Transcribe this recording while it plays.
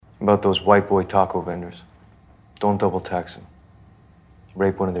about those white boy taco vendors? Don't double tax them.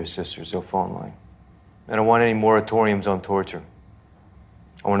 Rape one of their sisters, they'll fall in line. I don't want any moratoriums on torture.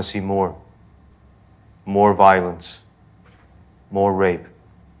 I want to see more. More violence. More rape.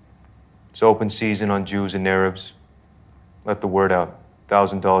 It's open season on Jews and Arabs. Let the word out.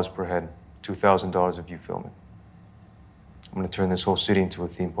 $1,000 per head. $2,000 if you film it. I'm going to turn this whole city into a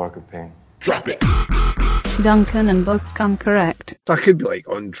theme park of pain. Drop it. Duncan and both come correct. I could be like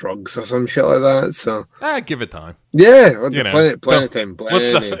on drugs or some shit like that. So give it time. Yeah, plenty of time.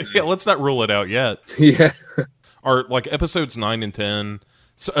 Let's not rule it out yet. Yeah. Or like episodes 9 and 10,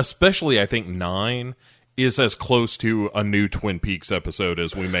 so especially I think 9 is as close to a new Twin Peaks episode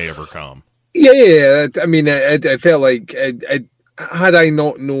as we may ever come. Yeah. I mean, I felt like had I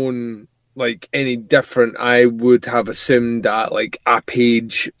not known like any different, I would have assumed that like a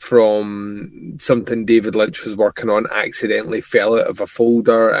page from something David Lynch was working on accidentally fell out of a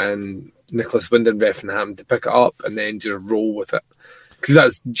folder and Nicholas Winding Refn happened to pick it up and then just roll with it. Because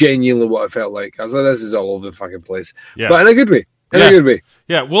that's genuinely what I felt like. I was like, this is all over the fucking place. Yeah. But in a good way. A good way.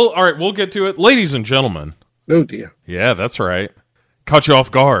 Yeah, all right, we'll get to it. Ladies and gentlemen. Oh dear. Yeah, that's right. Caught you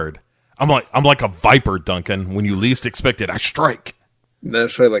off guard. I'm like a viper, Duncan. When you least expect it, I strike.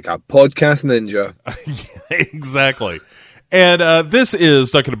 That's right, like a podcast ninja. Yeah, exactly. And this is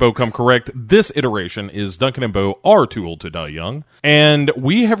Duncan and Bo Come Correct. This iteration is Duncan and Bo Are Too Old to Die Young. And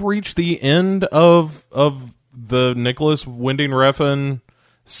we have reached the end of the Nicholas Winding Refn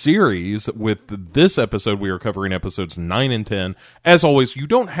series. With this episode, we are covering episodes 9 and 10. As always, you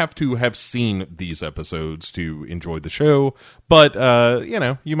don't have to have seen these episodes to enjoy the show, but,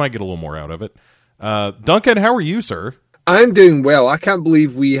 you might get a little more out of it. Duncan, how are you, sir? I'm doing well. I can't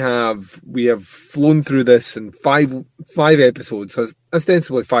believe we have flown through this in five episodes, so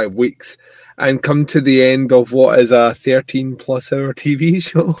ostensibly 5 weeks, and come to the end of what is a 13+ hour TV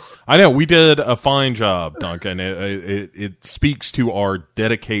show. I know, we did a fine job, Duncan. It speaks to our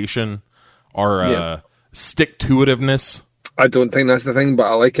dedication, our stick-to-itiveness. I don't think that's the thing, but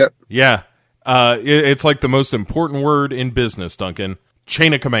I like it. Yeah. It's like the most important word in business, Duncan.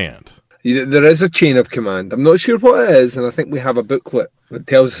 Chain of command. There is a chain of command. I'm not sure what it is, and I think we have a booklet that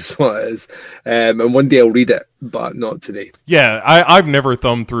tells us what it is. And one day I'll read it, but not today. Yeah, I've never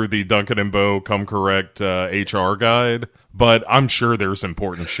thumbed through the Duncan and Bo Come Correct HR guide, but I'm sure there's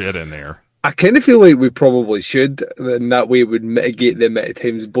important shit in there. I kind of feel like we probably should, and that way it would mitigate the amount of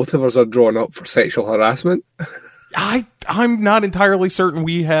times both of us are drawn up for sexual harassment. I'm not entirely certain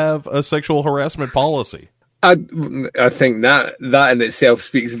we have a sexual harassment policy. I think that in itself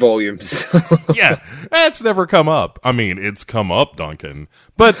speaks volumes. Yeah, that's never come up. I mean, it's come up, Duncan,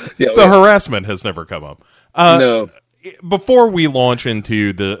 but harassment has never come up. No. Before we launch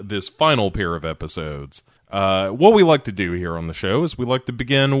into this final pair of episodes, what we like to do here on the show is we like to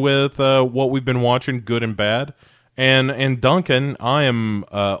begin with what we've been watching, good and bad. And Duncan, I am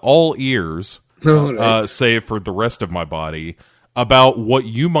all ears, save for the rest of my body, about what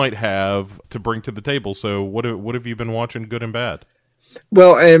you might have to bring to the table. So what have you been watching, good and bad?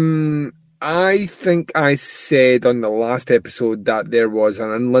 Well, I think I said on the last episode that there was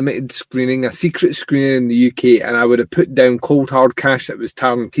an unlimited screening, a secret screening in the UK, and I would have put down cold hard cash that was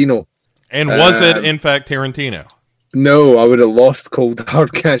Tarantino. And was it, in fact, Tarantino? No, I would have lost cold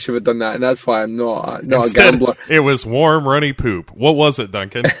hard cash if I'd done that, and that's why I'm not Instead, a gambler. It was warm, runny poop. What was it,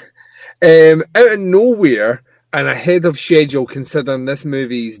 Duncan? Out of nowhere, and ahead of schedule, considering this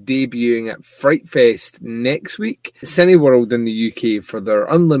movie's debuting at Fright Fest next week, Cineworld in the UK, for their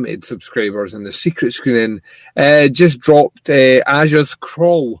unlimited subscribers and the secret screening, just dropped Aja's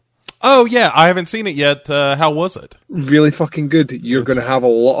Crawl. Oh, yeah, I haven't seen it yet. How was it? Really fucking good. You're going to have a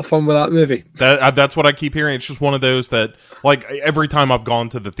lot of fun with that movie. That's what I keep hearing. It's just one of those that, like, every time I've gone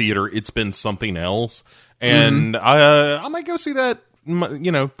to the theater, it's been something else. And I might go see that,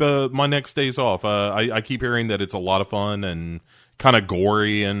 my next days off. I keep hearing that it's a lot of fun and kind of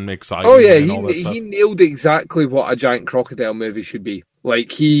gory and exciting. Oh yeah, he nailed exactly what a giant crocodile movie should be.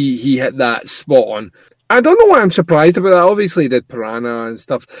 Like he hit that spot on. I don't know why I'm surprised about that. Obviously, he did Piranha and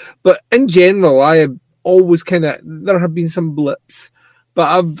stuff, but in general, I have always there have been some blips,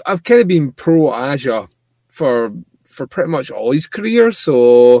 but I've kind of been pro Aja for pretty much all his career.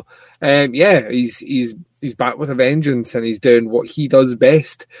 So he's back with a vengeance and he's doing what he does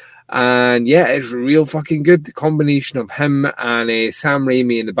best. And yeah, it's real fucking good. The combination of him and Sam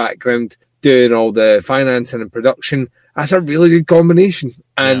Raimi in the background doing all the financing and production, that's a really good combination.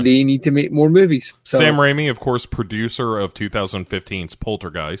 And they need to make more movies. So. Sam Raimi, of course, producer of 2015's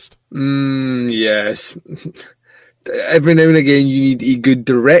Poltergeist. Yes. Every now and again, you need a good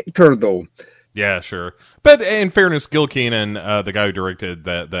director, though. Yeah, sure. But in fairness, Gil Keane, the guy who directed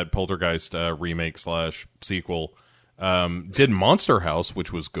that Poltergeist remake / sequel, did Monster House,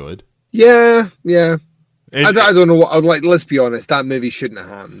 which was good. Yeah. I don't know what I'd like. Let's be honest, that movie shouldn't have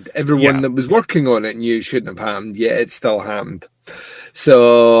happened. Everyone that was working on it knew it shouldn't have happened, yet it still happened.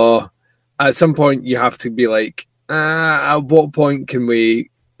 So at some point, you have to be like, at what point can we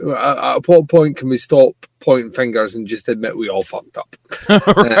stop pointing fingers and just admit we all fucked up?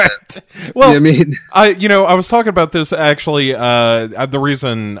 Right. Well, you know what I mean, I was talking about this actually. The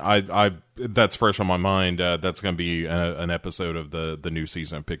reason I that's fresh on my mind. That's going to be an episode of the new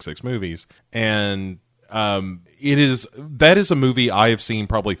season of Pick Six Movies, and that is a movie I have seen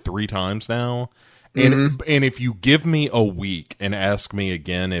probably 3 times now. And and if you give me a week and ask me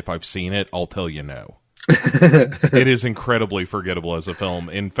again if I've seen it, I'll tell you no. It is incredibly forgettable as a film.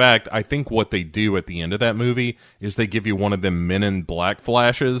 In fact, I think what they do at the end of that movie is they give you one of them Men in Black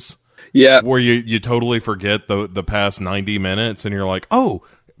flashes. Yeah. Where you totally forget the past 90 minutes and you're like, oh,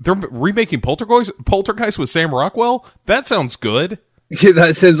 they're remaking Poltergeist with Sam Rockwell? That sounds good. Yeah,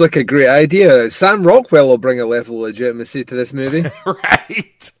 that sounds like a great idea. Sam Rockwell will bring a level of legitimacy to this movie.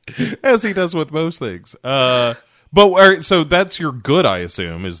 Right. As he does with most things. But so that's your good, I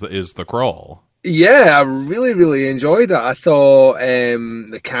assume, is the Crawl. Yeah, I really, really enjoyed it. I thought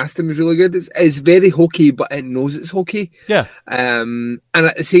the casting was really good. It's very hokey, but it knows it's hokey. Yeah. And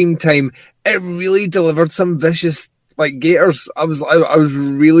at the same time, it really delivered some vicious gators. I was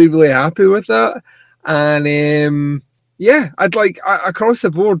really, really happy with that. And yeah, across the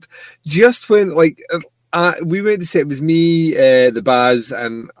board, just when we went to say it was me, the Baz,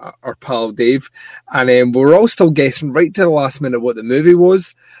 and our pal Dave, and we were all still guessing right to the last minute what the movie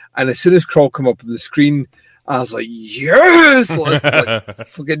was. And as soon as Crawl came up on the screen, I was like, yes!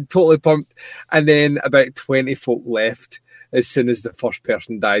 Fucking totally pumped. And then about 20 folk left as soon as the first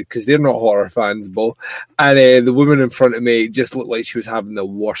person died, because they're not horror fans, Bo. And the woman in front of me just looked like she was having the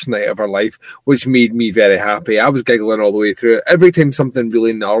worst night of her life, which made me very happy. I was giggling all the way through it. Every time something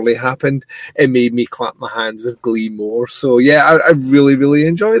really gnarly happened, it made me clap my hands with glee more. So yeah, I really, really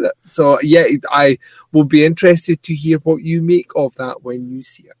enjoyed it. So yeah, I will be interested to hear what you make of that when you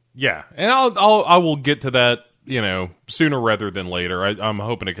see it. Yeah, and I will get to that, sooner rather than later. I'm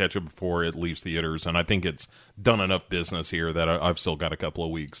hoping to catch it before it leaves theaters, and I think it's done enough business here that I've still got a couple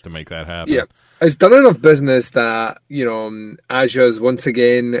of weeks to make that happen. Yeah, it's done enough business that, Aja's once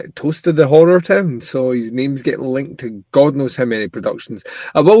again toasted the horror town, so his name's getting linked to God knows how many productions.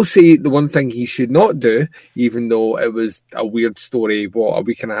 I will say the one thing he should not do, even though it was a weird story, a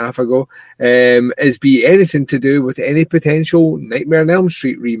week and a half ago, is be anything to do with any potential Nightmare on Elm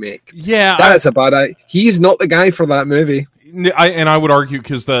Street remake. Yeah. That's a bad idea. He's not the guy for that movie. I would argue,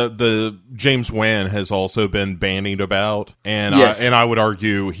 because the James Wan has also been bandied about, and yes. I would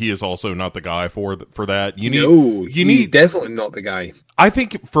argue he is also not the guy for that. He's definitely not the guy. I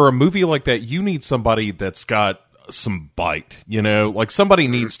think for a movie like that, you need somebody that's got some bite. Somebody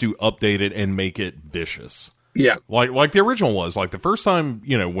needs to update it and make it vicious. Yeah, like the original was. Like the first time,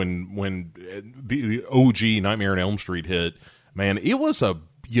 when the OG Nightmare on Elm Street hit, man, it was a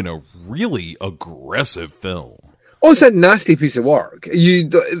really aggressive film. Oh, it's a nasty piece of work.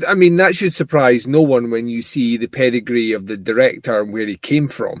 That should surprise no one when you see the pedigree of the director and where he came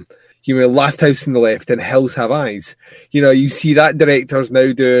from. Last House on the Left and Hills Have Eyes. You see that director's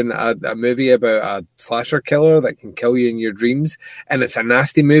now doing a movie about a slasher killer that can kill you in your dreams, and it's a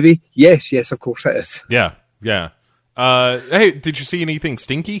nasty movie. Yes, of course it is. Yeah. Hey, did you see anything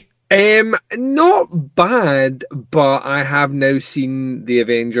stinky? Not bad, but I have now seen the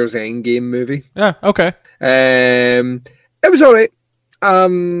Avengers Endgame movie. Yeah, okay. It was all right.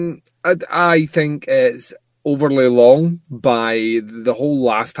 I think it's overly long. By the whole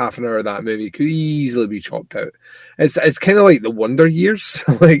last half an hour of that movie could easily be chopped out. It's kind of like the Wonder Years,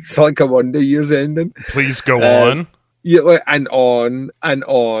 it's like a Wonder Years ending. Please go on. Yeah, and on and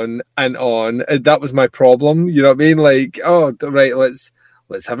on and on. And that was my problem. You know what I mean? Oh, right,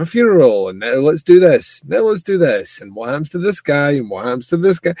 let's have a funeral, and now let's do this. Now let's do this. And what happens to this guy? And what happens to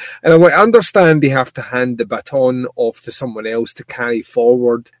this guy? And I understand they have to hand the baton off to someone else to carry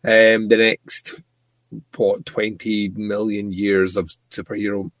forward the next 20 million years of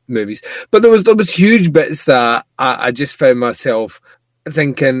superhero movies. But there was huge bits that I just found myself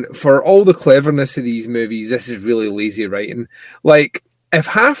thinking, for all the cleverness of these movies, this is really lazy writing. If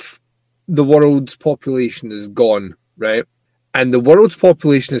half the world's population is gone, right? And the world's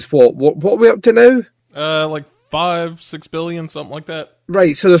population is what are we up to now? 5-6 billion, something like that.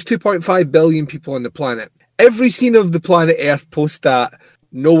 Right, so there's 2.5 billion people on the planet. Every scene of the planet Earth post that,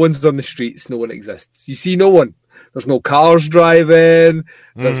 no one's on the streets, no one exists. You see no one. there's no cars driving.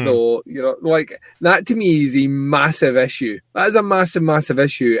 There's no, you know, like that to me is a massive issue. That is a massive, massive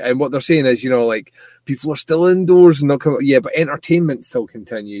issue. And what they're saying is, you know, like people are still indoors and not coming. Yeah, but entertainment still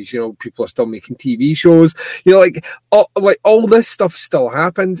continues. You know, people are still making TV shows. You know, like all this stuff still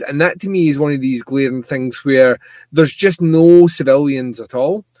happens. And that to me is one of these glaring things where there's just no civilians at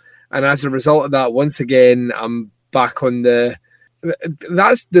all. And as a result of that, once again, I'm back on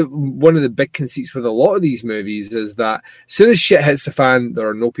that's one of the big conceits with a lot of these movies is that as soon as shit hits the fan, there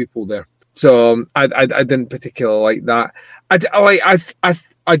are no people there. So I didn't particularly like that.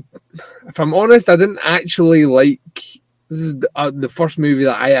 If I'm honest, I didn't actually like. This is the first movie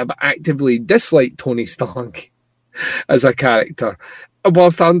that I have actively disliked Tony Stark as a character.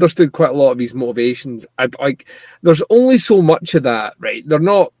 Whilst I understood quite a lot of his motivations, there's only so much of that, right? They're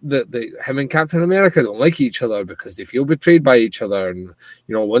not him and Captain America don't like each other because they feel betrayed by each other, and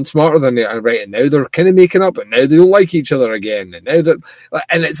you know, one's smarter than the other, right? And now they're kind of making up, and now they don't like each other again, and now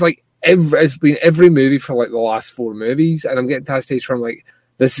and it's like it's been every movie for like the last 4 movies, and I'm getting to a stage where I'm like,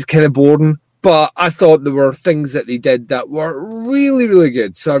 this is kind of boring. But I thought there were things that they did that were really, really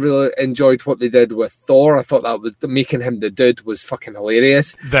good. So I really enjoyed what they did with Thor. I thought that was making him the dude was fucking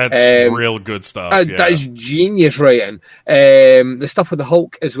hilarious. That's real good stuff. Yeah. That is genius writing. The stuff with the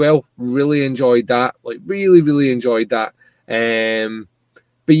Hulk as well, really enjoyed that. Like really, really enjoyed that.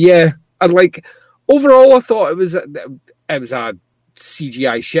 But yeah, overall, I thought it was a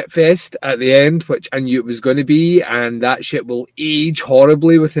CGI shitfest at the end, which I knew it was going to be, and that shit will age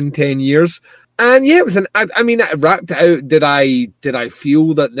horribly within 10 years. And yeah, it was it wrapped it out. Did I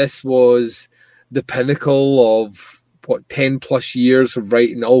feel that this was the pinnacle of 10 plus years of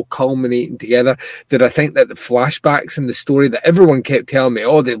writing all culminating together? Did I think that the flashbacks and the story that everyone kept telling me,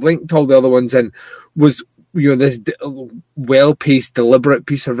 oh, they've linked all the other ones in, was, you know, this well-paced, deliberate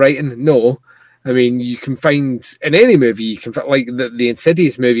piece of writing? No. I mean, you can find in any movie, you can like the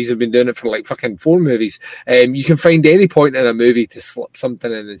Insidious movies have been doing it for like fucking 4 movies. You can find any point in a movie to slip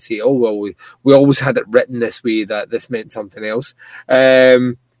something in and say, oh, well, we always had it written this way that this meant something else.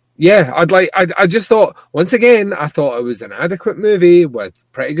 Yeah, I just thought, once again, I thought it was an adequate movie with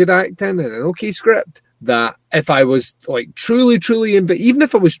pretty good acting and an okay script. That if I was like truly, even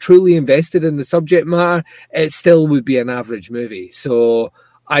if I was truly invested in the subject matter, it still would be an average movie. So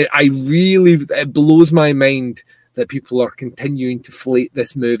I really, it blows my mind that people are continuing to flate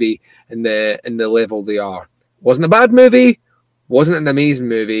this movie in the level they are. Wasn't a bad movie, wasn't an amazing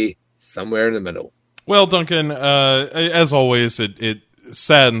movie, somewhere in the middle. Well, Duncan, as always, it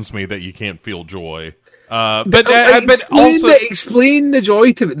saddens me that you can't feel joy. But also explain the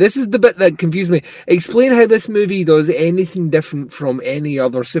joy to it. This is the bit that confused me. Explain how this movie does anything different from any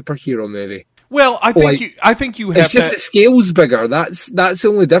other superhero movie. Well, I think you have. It's just the scale's bigger. That's the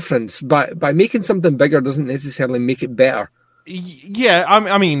only difference. But by making something bigger doesn't necessarily make it better. Yeah,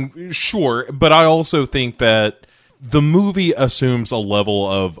 I mean, sure, but I also think that the movie assumes a level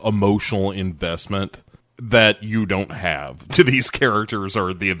of emotional investment that you don't have to these characters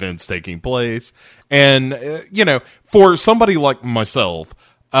or the events taking place. And you know, for somebody like myself,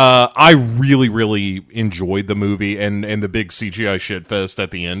 I really, really enjoyed the movie and the big CGI shitfest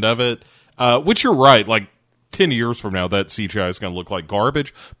at the end of it. Which you're right, like 10 years from now, that CGI is going to look like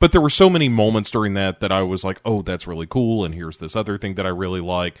garbage. But there were so many moments during that I was like, oh, that's really cool. And here's this other thing that I really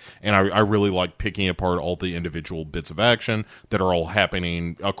like. And I really like picking apart all the individual bits of action that are all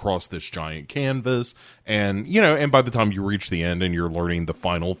happening across this giant canvas. And, you know, and by the time you reach the end and you're learning the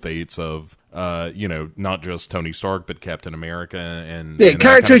final fates of, you know, not just Tony Stark, but Captain America and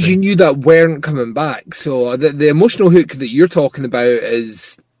characters kind of you knew that weren't coming back. So the emotional hook that you're talking about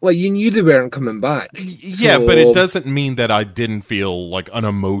is, like, you knew they weren't coming back. Yeah, but it doesn't mean that I didn't feel like an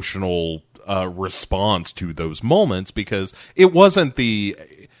emotional response to those moments, because it wasn't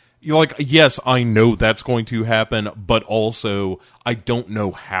you're like, yes, I know that's going to happen, but also I don't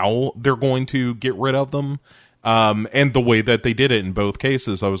know how they're going to get rid of them. And the way that they did it in both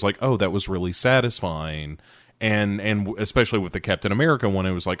cases, I was like, oh, that was really satisfying. And especially with the Captain America one,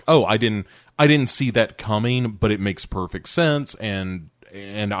 it was like, oh, I didn't see that coming, but it makes perfect sense,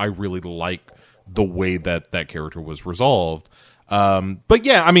 and I really like the way that character was resolved. But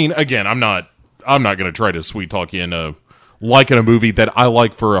yeah, I mean, again, I'm not going to try to sweet talk you into liking a movie that I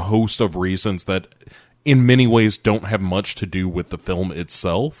like for a host of reasons that in many ways don't have much to do with the film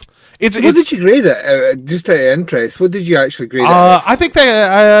itself. What did you grade it? Just out of interest, what did you actually grade it? I think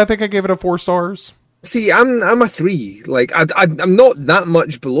I gave it a 4 stars. See, I'm a 3. Like, I'm not that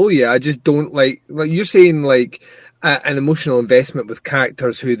much below you. I just don't like you're saying, like, an emotional investment with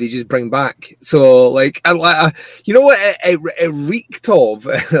characters who they just bring back. So, like, you know what? It reeked of.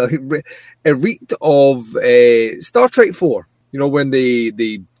 It reeked of Star Trek 4. You know, when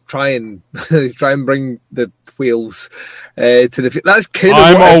they try and bring the whales to the. That's kind of.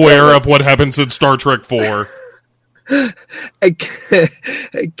 I'm aware of what happens in Star Trek 4. It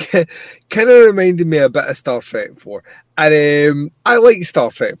kind of reminded me a bit of Star Trek 4. And I like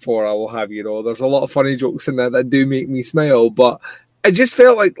Star Trek 4, I will have you know. There's a lot of funny jokes in that do make me smile, but it just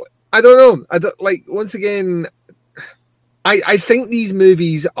felt like, I don't know. Once again, I think these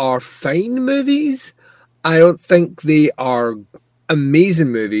movies are fine movies. I don't think they are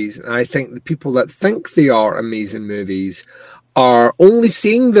amazing movies. And I think the people that think they are amazing movies are only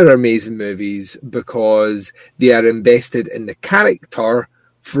saying they're amazing movies because they are invested in the character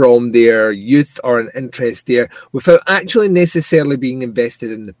from their youth or an interest there without actually necessarily being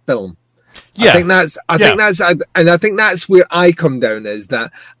invested in the film. Yeah. I think that's where I come down, is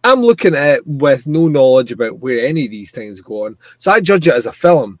that I'm looking at it with no knowledge about where any of these things go on. So I judge it as a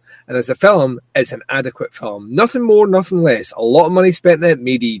film. And as a film, it's an adequate film. Nothing more, nothing less. A lot of money spent in it,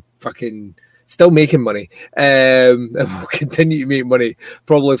 maybe fucking still making money. And will continue to make money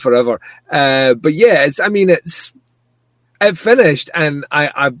probably forever. But yeah, it finished, and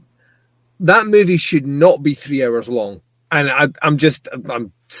that movie should not be 3 hours long. And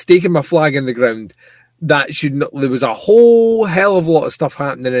I'm staking my flag in the ground. That should not. There was a whole hell of a lot of stuff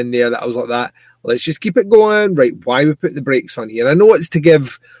happening in there that I was like, that. Let's just keep it going. Right? Why we put the brakes on here? I know it's to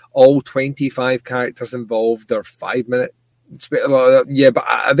give all 25 characters involved their 5 minute. Yeah, but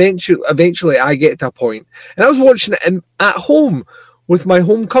eventually I get to a point, and I was watching it at home with my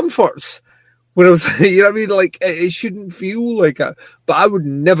home comforts. When I was, you know what I mean? Like, it shouldn't feel like a, but I would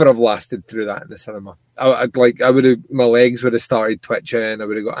never have lasted through that in the cinema. My legs would have started twitching. I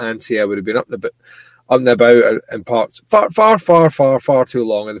would have got antsy. I would have been up and about in parts far too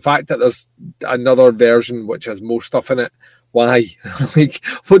long. And the fact that there's another version which has more stuff in it, why? Like,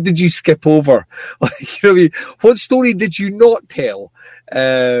 what did you skip over? Like, you know what I mean? What story did you not tell?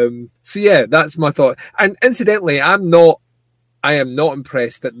 So yeah, that's my thought. And incidentally, I am not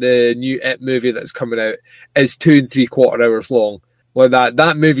impressed that the new It movie that's coming out is 2 3/4 hours long. Like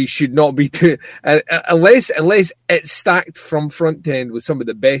that movie should not be unless it's stacked from front to end with some of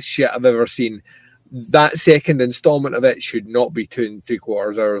the best shit I've ever seen. That second installment of it should not be 2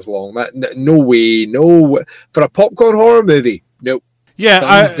 3/4 hours long. No way, for a popcorn horror movie. Nope. Yeah,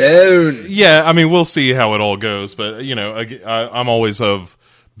 thumbs down. Yeah, I mean, we'll see how it all goes, but you know, I'm always of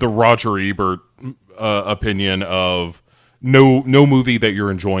the Roger Ebert opinion of. No movie that you're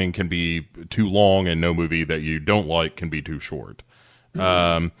enjoying can be too long, and no movie that you don't like can be too short.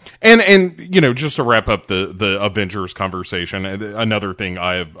 And you know, just to wrap up the Avengers conversation, another thing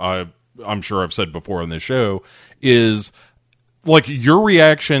I'm sure I've said before on this show is, like, your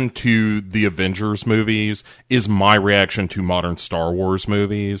reaction to the Avengers movies is my reaction to modern Star Wars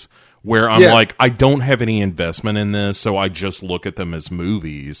movies, where I'm like, I don't have any investment in this, so I just look at them as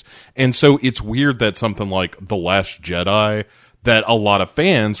movies. And so it's weird that something like The Last Jedi, that a lot of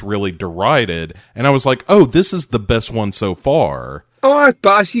fans really derided, and I was like, oh, this is the best one so far. Oh,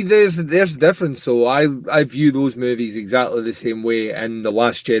 but I see there's a difference. So I view those movies exactly the same way, and The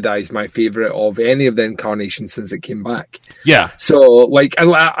Last Jedi is my favourite of any of the incarnations since it came back. Yeah. So, like,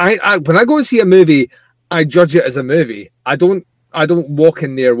 I when I go and see a movie, I judge it as a movie. I don't walk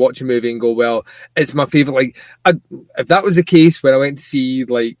in there, watch a movie, and go, well, it's my favourite. Like, if that was the case when I went to see,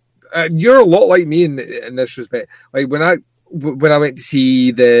 like, you're a lot like me in this respect. Like, when I went to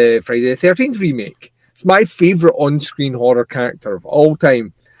see the Friday the 13th remake, it's my favourite on-screen horror character of all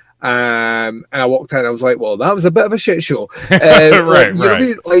time. And I walked in and I was like, well, that was a bit of a shit show. Right. Know what I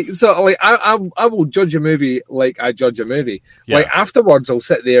mean? Like, so, like, I will judge a movie like I judge a movie. Yeah. Like, afterwards, I'll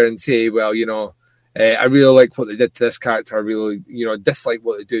sit there and say, well, you know, I really like what they did to this character. I really, you know, dislike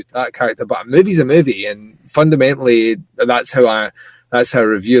what they do to that character. But a movie's a movie, and fundamentally, that's how I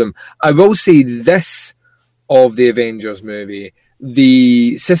review them. I will say this of the Avengers movie: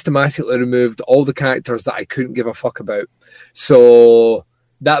 they systematically removed all the characters that I couldn't give a fuck about. So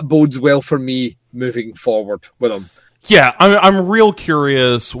that bodes well for me moving forward with them. Yeah, I'm real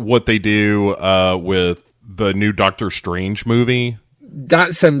curious what they do with the new Doctor Strange movie.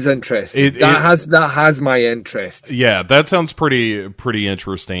 That sounds interesting. That has my interest. Yeah, that sounds pretty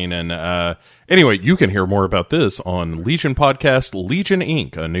interesting. And anyway, you can hear more about this on Legion Podcast, Legion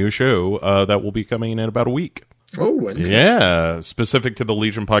Inc., a new show that will be coming in about a week. Oh, interesting. Yeah, specific to the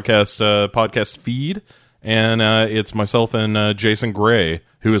Legion podcast feed. And it's myself and Jason Gray,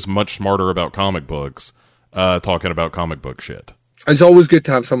 who is much smarter about comic books, talking about comic book shit. It's always good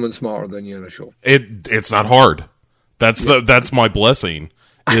to have someone smarter than you on a show. It's not hard. That's my blessing.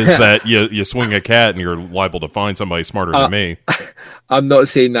 Is that you swing a cat and you're liable to find somebody smarter than me. I'm not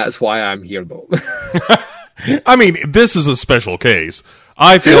saying that's why I'm here, though. I mean, this is a special case.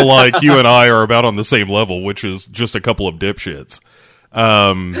 I feel like you and I are about on the same level, which is just a couple of dipshits.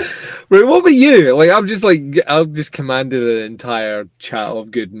 Right, what about you? Like, I've just commanded an entire chat of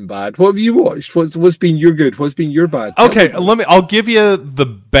good and bad. What have you watched? What's been your good? What's been your bad? Okay, I'll give you the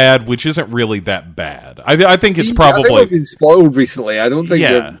bad, which isn't really that bad. I think it's probably. I think I've been spoiled recently. I don't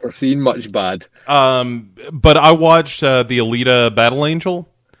think we're seeing much bad. But I watched the Alita Battle Angel.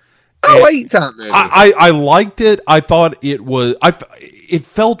 I liked that movie. I liked it. I thought it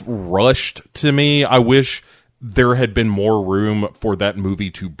felt rushed to me. I wish there had been more room for that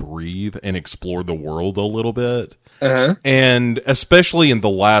movie to breathe and explore the world a little bit. Uh-huh. And especially in the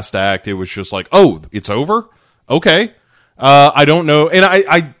last act, it was just like, oh, it's over? Okay. I don't know. And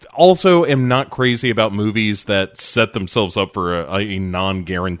I also am not crazy about movies that set themselves up for a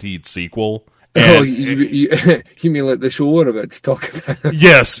non-guaranteed sequel. And you mean like the show we're about to talk about?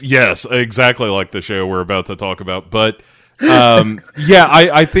 Yes, exactly like the show we're about to talk about. But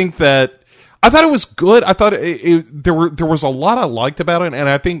I think that I thought it was good. I thought there was a lot I liked about it, and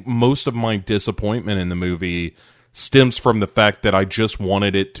I think most of my disappointment in the movie stems from the fact that I just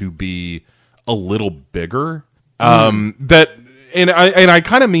wanted it to be a little bigger. I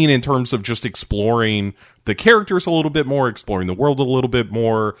kind of mean in terms of just exploring the characters a little bit more, exploring the world a little bit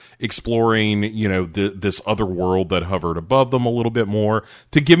more, exploring, this other world that hovered above them a little bit more,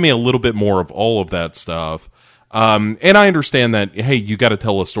 to give me a little bit more of all of that stuff. And I understand that, hey, you got to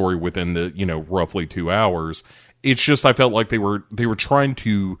tell a story within the, roughly 2 hours. It's just, I felt like they were trying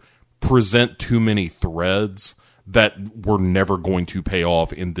to present too many threads that were never going to pay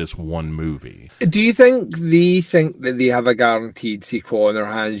off in this one movie. Do you think that they have a guaranteed sequel on their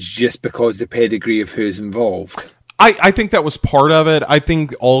hands just because the pedigree of who's involved? I think that was part of it. I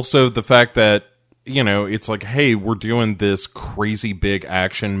think also the fact that, it's like, hey, we're doing this crazy big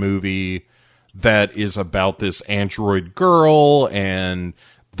action movie that is about this android girl, and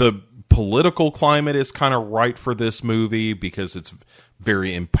the political climate is kind of right for this movie because it's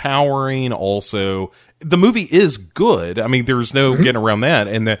very empowering. Also, the movie is good. I mean, there's no getting around that,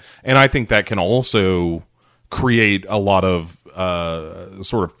 and I think that can also create a lot of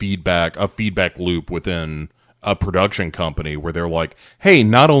sort of a feedback loop within a production company where they're like, hey,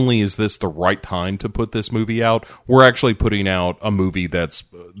 not only is this the right time to put this movie out, we're actually putting out a movie that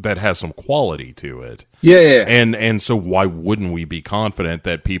has some quality to it. Yeah. And so why wouldn't we be confident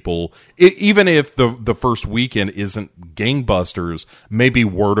that people, even if the first weekend isn't gangbusters, maybe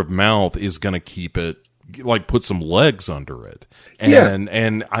word of mouth is going to keep it, like, put some legs under it.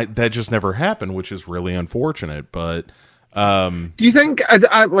 And that just never happened, which is really unfortunate. But do you think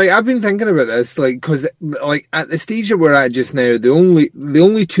I've been thinking about this, because at the stage that we're at just now, the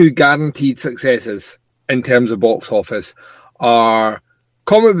only two guaranteed successes in terms of box office are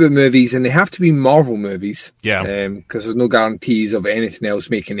comic book movies, and they have to be Marvel movies, because there's no guarantees of anything else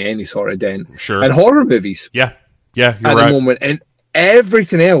making any sort of dent. Sure. And horror movies, you're at right. the moment, and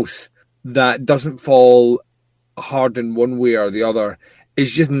everything else that doesn't fall hard in one way or the other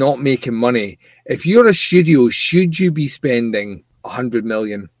is just not making money. If you're a studio, should you be spending $100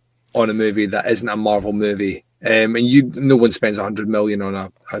 million on a movie that isn't a Marvel movie? And no one spends $100 million on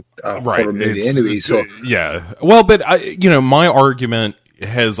a horror movie anyway. So well, but my argument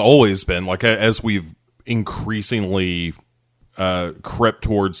has always been, like, as we've increasingly crept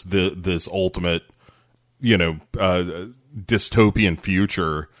towards this ultimate, dystopian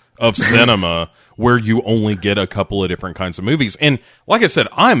future of cinema where you only get a couple of different kinds of movies. And like I said,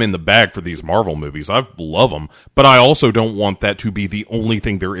 I'm in the bag for these Marvel movies. I love them, but I also don't want that to be the only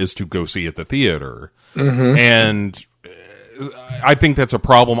thing there is to go see at the theater. Mm-hmm. And I think that's a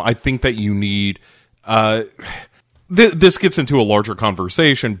problem. I think that you need, this gets into a larger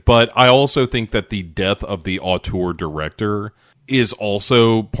conversation, but I also think that the death of the auteur director is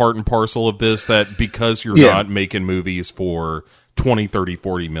also part and parcel of this, that because you're not making movies for 20, 30,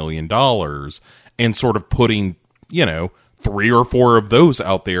 40 million dollars and sort of putting, 3 or 4 of those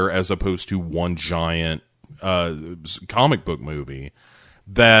out there as opposed to one giant comic book movie,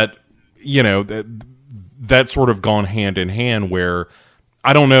 that that's sort of gone hand in hand, where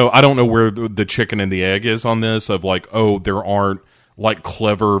I don't know where the chicken and the egg is on this, of like, oh, there aren't like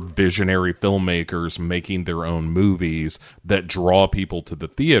clever visionary filmmakers making their own movies that draw people to the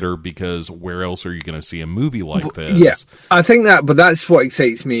theater, because where else are you going to see a movie like this? Yeah, I think but that's what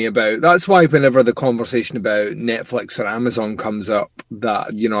excites me about. That's why whenever the conversation about Netflix or Amazon comes up, that,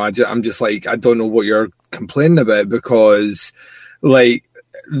 I'm just like, I don't know what you're complaining about, because like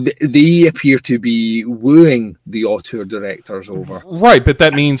they appear to be wooing the auteur directors over. Right, but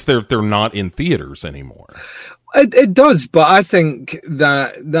that means they're not in theaters anymore. It does, but I think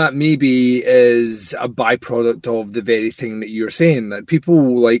that maybe is a byproduct of the very thing that you're saying, that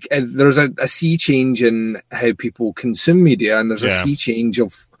people like, there's a sea change in how people consume media, and there's a sea change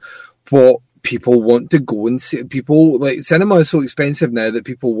of what people want to go and see. People, like, cinema is so expensive now that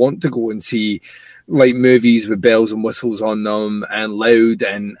people want to go and see like movies with bells and whistles on them and loud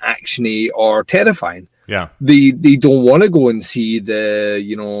and actiony or terrifying. Yeah. They don't want to go and see the,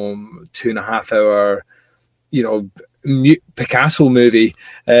 2.5 hour, Picasso movie.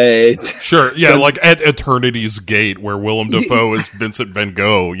 Sure, yeah, like at Eternity's Gate, where Willem Dafoe is Vincent van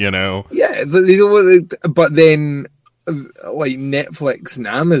Gogh, Yeah, but then like Netflix and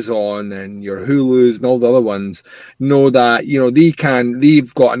Amazon and your Hulus and all the other ones know that,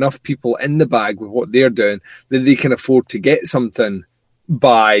 they've got enough people in the bag with what they're doing that they can afford to get something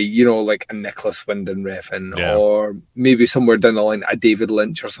by, like a Nicholas Winding Refn or maybe somewhere down the line a David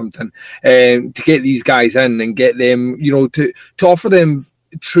Lynch or something, to get these guys in and get them, to offer them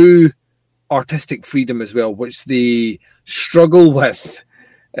true artistic freedom as well, which they struggle with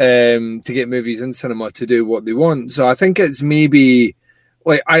to get movies in cinema to do what they want. So I think it's maybe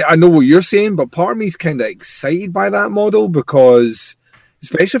like, I know what you're saying, but part of me is kind of excited by that model, because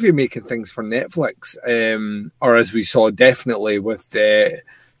especially if you're making things for Netflix, or as we saw definitely with Too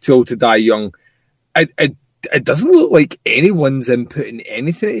Old to Die Young, it doesn't look like anyone's inputting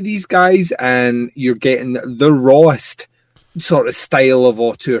anything into these guys, and you're getting the rawest sort of style of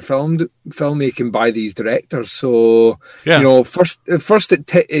auteur filmmaking by these directors. So, first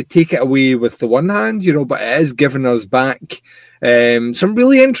it take it away with the one hand, but it is giving us back some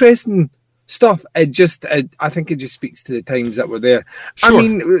really interesting stuff. I think it just speaks to the times that were there. Sure. I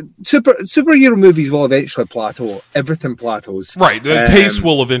mean, superhero movies will eventually plateau. Everything plateaus. Right. The taste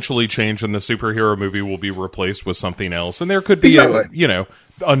will eventually change, and the superhero movie will be replaced with something else. And there could be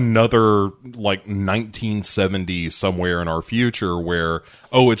another like 1970s somewhere in our future where,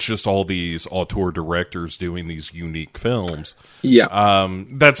 it's just all these auteur directors doing these unique films. Yeah.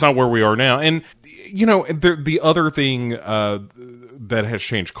 That's not where we are now. And, the other thing that has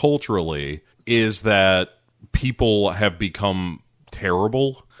changed culturally is that people have become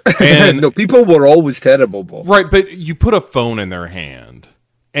terrible. And no, people were always terrible, Bob. Right, but you put a phone in their hand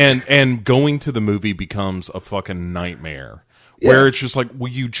and going to the movie becomes a fucking nightmare. Where it's just like, will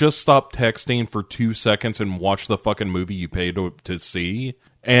you just stop texting for 2 seconds and watch the fucking movie you paid to see?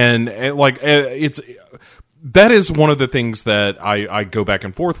 And that is one of the things that I go back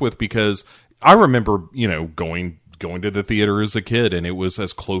and forth with, because I remember, going to the theater as a kid, and it was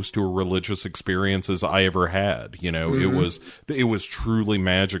as close to a religious experience as I ever had. Mm-hmm. It was truly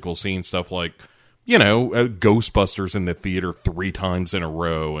magical seeing stuff like, Ghostbusters in the theater 3 times in a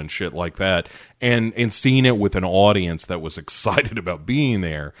row and shit like that, and seeing it with an audience that was excited about being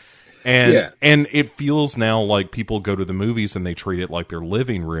there. And it feels now like people go to the movies and they treat it like their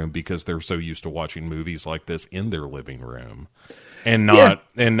living room, because they're so used to watching movies like this in their living room. And not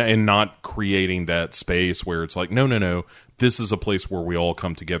and not creating that space where it's like, no, this is a place where we all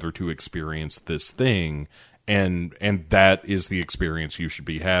come together to experience this thing, and that is the experience you should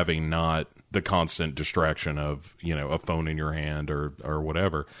be having, not the constant distraction of a phone in your hand or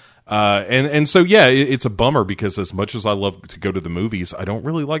whatever. And so it's a bummer, because as much as I love to go to the movies, I don't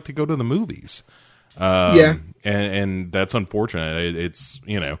really like to go to the movies. And that's unfortunate. It's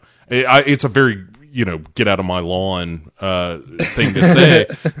it's a very get out of my lawn thing to say,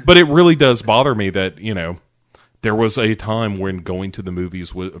 but it really does bother me that there was a time when going to the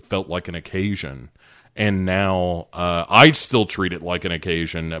movies felt like an occasion, and now I still treat it like an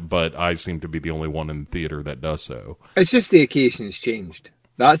occasion, but I seem to be the only one in the theater that does so. It's just the occasion's changed.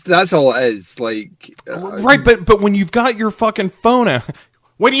 That's all it is. Like right, but when you've got your fucking phone out.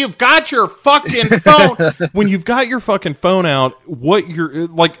 When you've got your fucking phone, out, what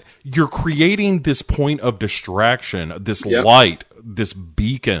you're creating this point of distraction, this light, this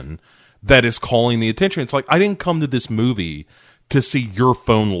beacon that is calling the attention. It's like, I didn't come to this movie to see your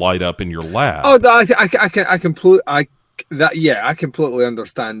phone light up in your lap. Oh, I completely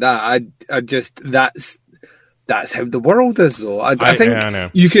understand that. I just that's how the world is, though. I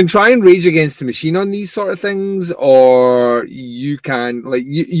think you can try and rage against the machine on these sort of things, or you can, like,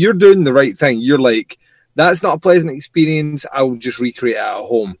 you're doing the right thing. You're like, that's not a pleasant experience, I'll just recreate it at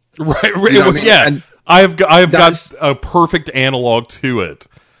home. Right. You know what I mean? Yeah. And I've got a perfect analog to it.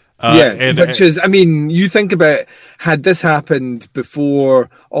 You think about, had this happened before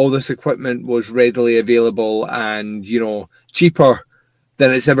all this equipment was readily available and, cheaper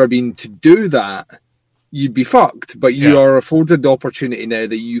than it's ever been to do that, you'd be fucked. But you Yeah. are afforded the opportunity now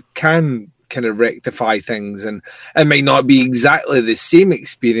that you can kind of rectify things, and it might not be exactly the same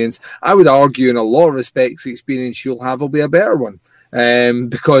experience. I would argue in a lot of respects the experience you'll have will be a better one,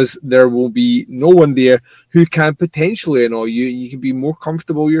 because there will be no one there who can potentially annoy you. You can be more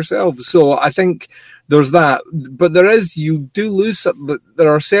comfortable yourself. So I think there's that, but you do lose. There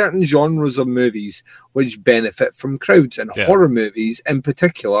are certain genres of movies which benefit from crowds, and horror movies in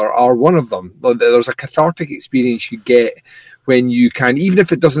particular are one of them. There's a cathartic experience you get when you can, even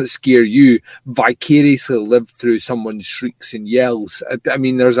if it doesn't scare you, vicariously live through someone's shrieks and yells. I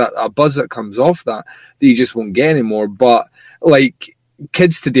mean, there's a buzz that comes off that you just won't get anymore. But like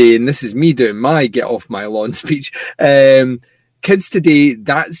kids today, and this is me doing my get off my lawn speech, kids today,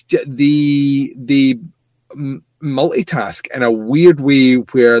 that's the multitask in a weird way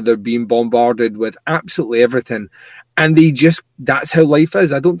where they're being bombarded with absolutely everything, and that's how life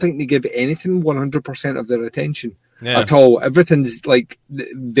is. I don't think they give anything 100% of their attention at all. Everything's like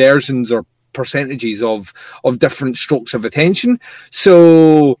versions or percentages of different strokes of attention.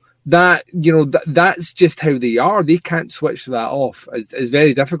 So that, that's just how they are. They can't switch that off. It's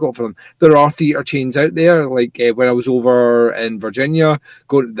very difficult for them. There are theatre chains out there, like when I was over in Virginia,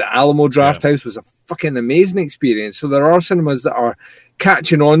 going to the Alamo Draft House was a fucking amazing experience. So there are cinemas that are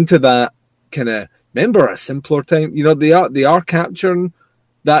catching on to that kind of, remember a simpler time? They are capturing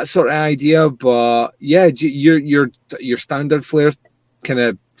that sort of idea, but yeah, your standard flair kind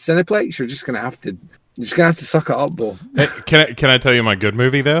of Cineplex, you're just gonna have to suck it up, Bo. Hey, can I tell you my good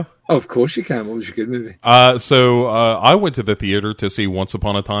movie though? Oh, of course you can. What was your good movie? So I went to the theater to see Once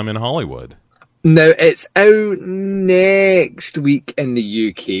Upon a Time in Hollywood. Now it's out next week in the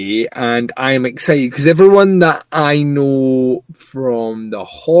UK, and I'm excited because everyone that I know from the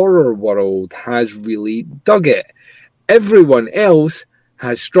horror world has really dug it. Everyone else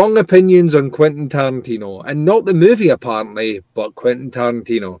has strong opinions on Quentin Tarantino, and not the movie apparently, but Quentin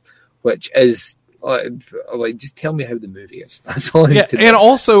Tarantino, which is like just tell me how the movie is. That's all I need to know. And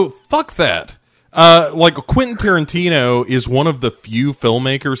also, fuck that. Like Quentin Tarantino is one of the few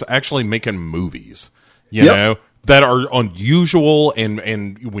filmmakers actually making movies, you know, that are unusual,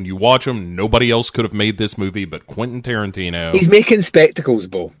 and when you watch them, nobody else could have made this movie but Quentin Tarantino. He's making spectacles,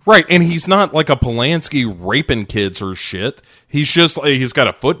 Bo. Right, and he's not like a Polanski raping kids or shit. He's just, he's got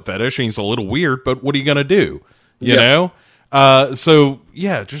a foot fetish, and he's a little weird, but what are you going to do? You know? So,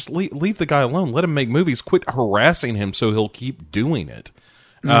 yeah, just leave the guy alone. Let him make movies. Quit harassing him so he'll keep doing it.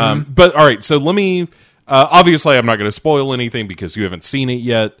 But, all right, so let me... obviously, I'm not going to spoil anything because you haven't seen it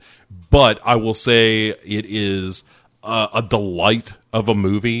yet, but I will say it is a delight of a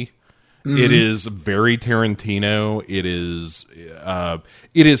movie. It is very Tarantino. It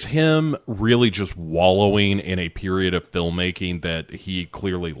is him really just wallowing in a period of filmmaking that he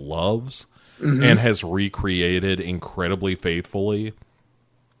clearly loves and has recreated incredibly faithfully.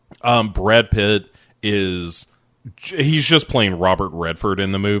 Brad Pitt he's just playing Robert Redford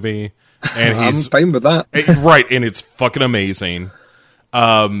in the movie. And I'm fine with that. Right, and it's fucking amazing.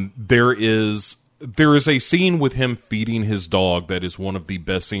 There is a scene with him feeding his dog that is one of the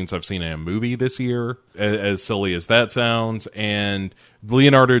best scenes I've seen in a movie this year, as silly as that sounds. And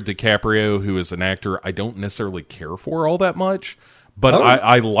Leonardo DiCaprio, who is an actor I don't necessarily care for all that much, but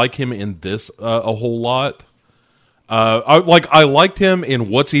I like him in this a whole lot. I liked him in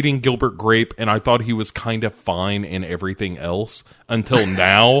What's Eating Gilbert Grape, and I thought he was kind of fine in everything else until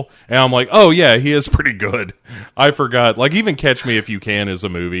now. And I'm like, oh yeah, he is pretty good. I forgot. Like, even Catch Me If You Can is a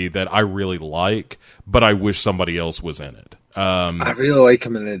movie that I really like, but I wish somebody else was in it. I really like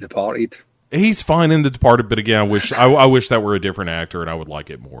him in The Departed. He's fine in The Departed, but again, I wish that were a different actor, and I would like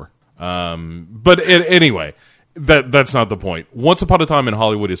it more. Anyway, that's not the point. Once Upon a Time in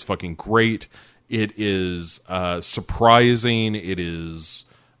Hollywood is fucking great. It is surprising. It is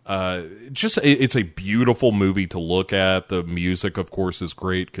it's a beautiful movie to look at. The music, of course, is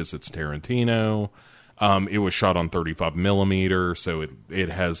great because it's Tarantino. It was shot on 35 millimeter, so it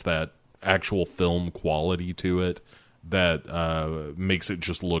has that actual film quality to it that makes it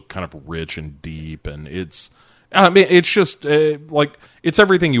just look kind of rich and deep. And it's just like it's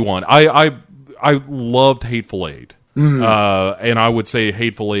everything you want. I loved Hateful Eight. And I would say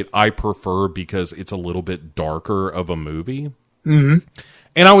Hateful Eight I prefer because it's a little bit darker of a movie. And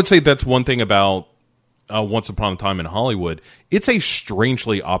I would say that's one thing about Once Upon a Time in Hollywood. It's a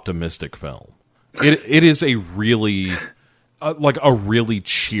strangely optimistic film. It is a really a really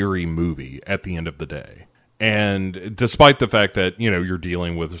cheery movie at the end of the day. And despite the fact that, you're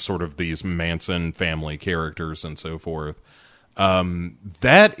dealing with sort of these Manson family characters and so forth,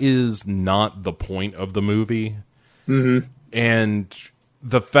 that is not the point of the movie. And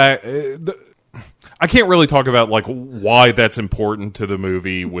the fact I can't really talk about like why that's important to the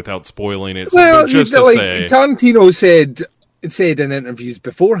movie without spoiling it. Well, but just to like, say, Tarantino said in interviews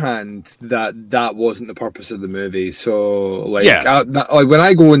beforehand that wasn't the purpose of the movie. So like, Yeah. like when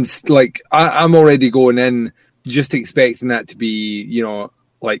I go and like, I'm already going in just expecting that to be, you know,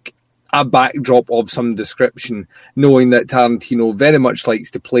 like a backdrop of some description, knowing that Tarantino very much likes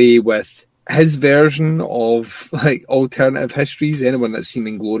to play with his version of like alternative histories. Anyone that's seen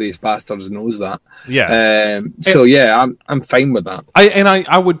Inglourious Bastards knows that. Yeah. So yeah, I'm fine with that.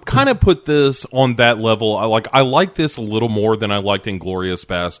 I would kind of put this on that level. I like this a little more than I liked Inglourious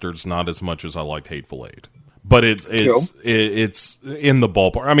Bastards, not as much as I liked Hateful Eight. But it's in the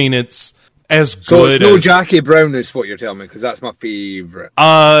ballpark. I mean, it's as good. So it's no as Jackie Brown is what you're telling me, because that's my favorite.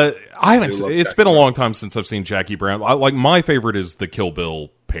 I haven't. love It's Jackie been a Brown. long time since I've seen Jackie Brown. Like my favorite is the Kill Bill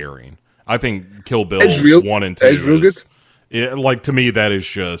pairing. I think Kill Bill It's real- 1 and 2 it's real good. Like to me that is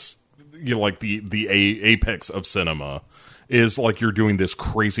just, you know, like the apex of cinema. Is like you're doing this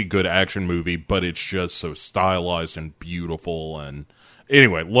crazy good action movie, but it's just so stylized and beautiful. And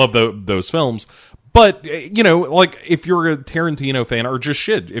anyway, love those films. But, you know, like if you're a Tarantino fan or just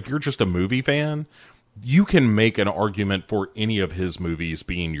if you're just a movie fan, you can make an argument for any of his movies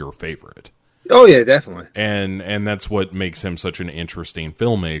being your favorite. Oh yeah, definitely. And that's what makes him such an interesting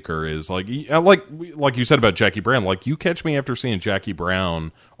filmmaker is like you said about Jackie Brown. Like you catch me after seeing Jackie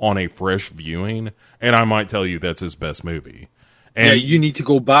Brown on a fresh viewing, and I might tell you that's his best movie. And Yeah, you need to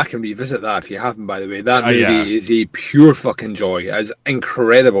go back and revisit that if you haven't, by the way. That movie yeah. is a pure fucking joy. It's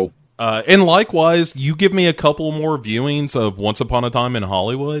incredible. and likewise, you give me a couple more viewings of Once Upon a Time in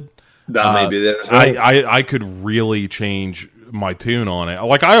Hollywood. That may be there as well. I could really change my tune on it.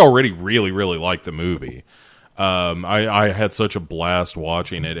 Like I already really, really like the movie. I had such a blast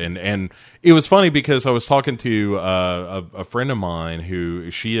watching it, and it was funny because I was talking to a friend of mine who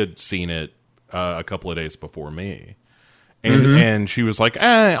she had seen it a couple of days before me, and she was like,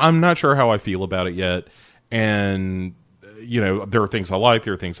 I'm not sure how I feel about it yet, and you know there are things I like,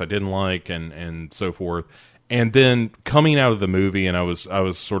 there are things I didn't like, and so forth. And then coming out of the movie, and I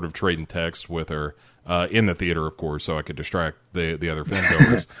was sort of trading text with her in the theater, of course, so I could distract the other film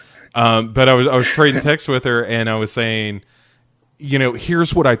goers. But I was trading text with her, and I was saying, you know,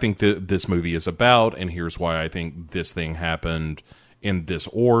 here's what I think this movie is about, and here's why I think this thing happened in this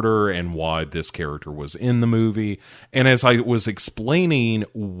order, and why this character was in the movie. And as I was explaining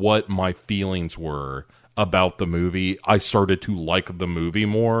what my feelings were about the movie, I started to like the movie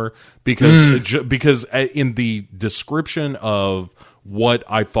more because in the description of what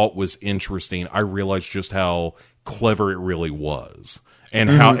I thought was interesting, I realized just how clever it really was, and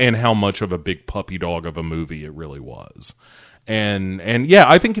how much of a big puppy dog of a movie it really was. And yeah,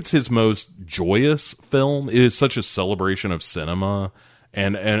 I think it's his most joyous film. It is such a celebration of cinema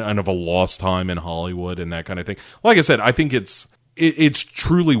and of a lost time in Hollywood and that kind of thing. Like I said, I think it's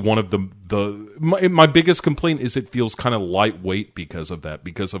truly one of my biggest complaint is it feels kind of lightweight because of that,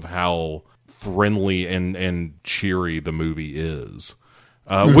 because of how friendly and cheery the movie is.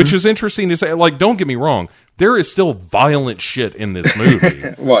 Which is interesting to say. Like, don't get me wrong, there is still violent shit in this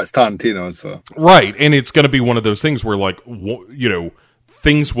movie. Well, it's Tarantino, so. Right, and it's going to be one of those things where, like, you know,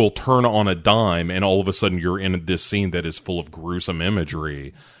 things will turn on a dime, and all of a sudden you're in this scene that is full of gruesome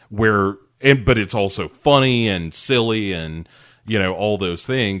imagery, but it's also funny and silly and, you know, all those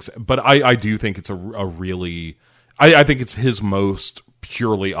things. But I do think it's a really... I think it's his most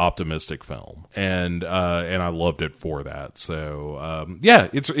purely optimistic film, and I loved it for that. So yeah,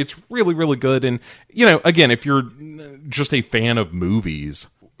 it's really, really good. And you know, again, if you're just a fan of movies,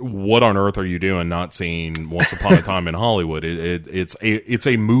 what on earth are you doing not seeing Once Upon a Time in Hollywood? It's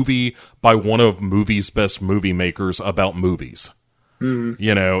a movie by one of movies' best movie makers about movies.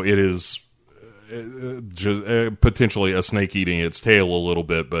 You know, it is just potentially a snake eating its tail a little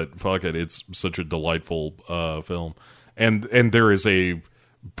bit, but fuck it, it's such a delightful film. And there is a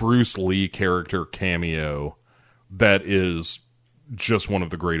Bruce Lee character cameo that is just one of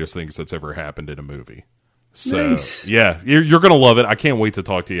the greatest things that's ever happened in a movie. So Nice. yeah, you're gonna love it. I can't wait to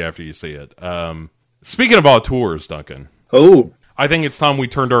talk to you after you see it. Speaking of auteurs, Duncan, Oh. I think it's time we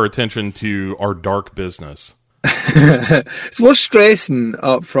turned our attention to our dark business. It's worth stressing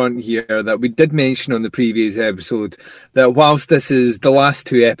up front here that we did mention on the previous episode that whilst this is the last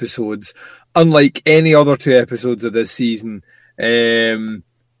two episodes, unlike any other two episodes of this season,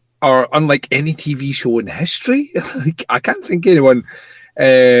 or unlike any TV show in history, like, I can't think of anyone,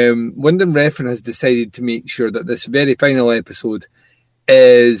 Wyndham Refn has decided to make sure that this very final episode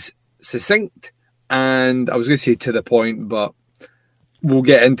is succinct, and I was going to say to the point, but we'll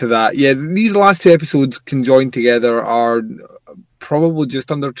get into that. Yeah, these last two episodes conjoined together are probably just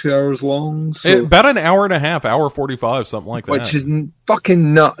under 2 hours long. So, About an hour and a half, hour 45, something like that. which is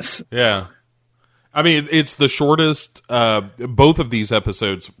fucking nuts. Yeah. I mean, it's the shortest. Both of these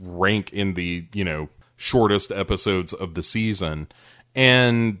episodes rank in the, shortest episodes of the season.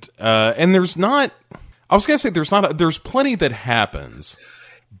 And there's not, I was going to say there's plenty that happens,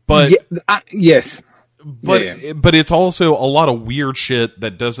 but yes. but Yeah. but it's also a lot of weird shit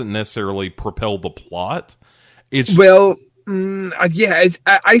that doesn't necessarily propel the plot. It's Well,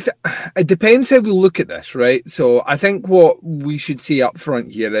 it depends how we look at this, right? So I think what we should say up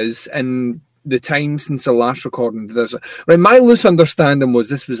front here is, in the time since the last recording, right, my loose understanding was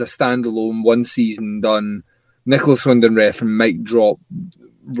this was a standalone, one season done, Nicholas Winding Refn might roll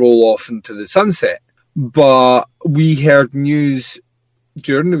off into the sunset. But we heard news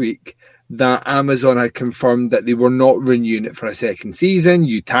during the week that Amazon had confirmed that they were not renewing it for a second season.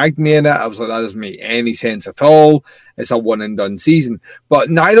 You tagged me in it. I was like, that doesn't make any sense at all. It's a one and done season. But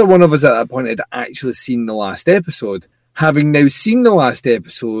neither one of us at that point had actually seen the last episode. Having now seen the last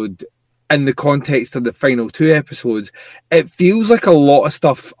episode in the context of the final two episodes, it feels like a lot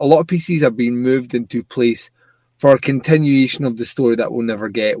of pieces have been moved into place for a continuation of the story that we'll never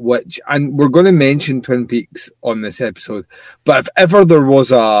get, and we're going to mention Twin Peaks on this episode, but if ever there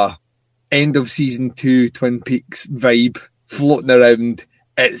was a end of season 2 Twin Peaks vibe floating around,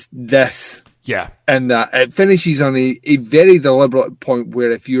 it's this. yeah. And that it finishes on a very deliberate point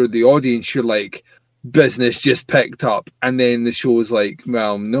where if you're the audience, you're like, business just picked up. And then the show's like,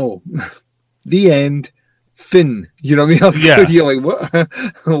 well, no. The end. Finn. You know what I mean? Yeah. You're like, what?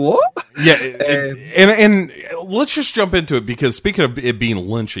 What? Yeah. And let's just jump into it, because speaking of it being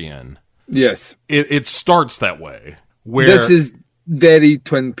Lynchian, Yes. it starts that way. Where This is very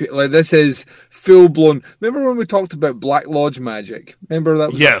Twin Peaks. Like, this is full blown. Remember when we talked about Black Lodge magic? Remember that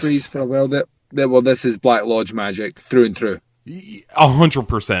was the Yes. phrase for a while there? Well, this is Black Lodge magic through and through.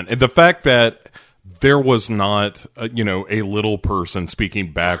 100%. And the fact that there was not, a little person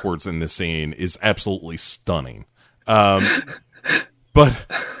speaking backwards in this scene is absolutely stunning. But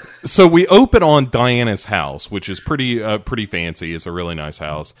so we open on Diana's house, which is pretty fancy. It's a really nice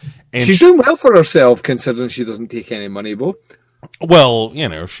house, and She's doing well for herself, considering she doesn't take any money, Bo. well,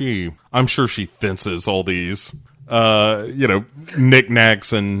 I'm sure she fences all these,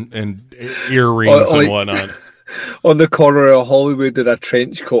 knickknacks and earrings and whatnot. On the corner of Hollywood in a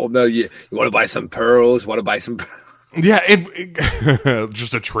trench coat. Now, you want to buy some pearls? Want to buy some? Yeah,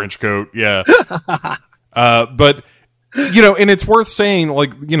 just a trench coat. Yeah, but and it's worth saying,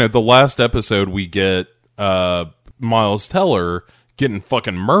 the last episode we get Miles Teller getting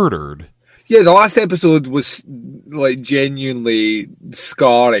fucking murdered. Yeah, the last episode was like genuinely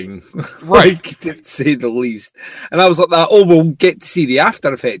scarring, Right. to say the least. And I was like, we'll get to see the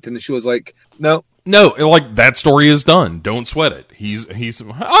after effect, and the show's like, no. No, that story is done. Don't sweat it.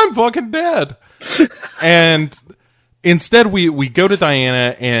 I'm fucking dead. And instead we go to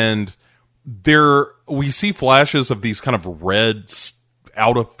Diana, and we see flashes of these kind of red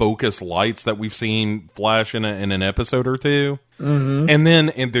out of focus lights that we've seen flash in an episode or two. Mm-hmm. And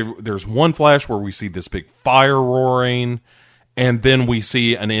then there's one flash where we see this big fire roaring, and then we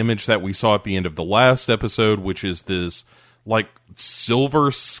see an image that we saw at the end of the last episode, which is this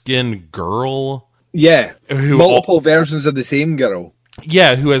silver skinned girl. Yeah, multiple versions of the same girl.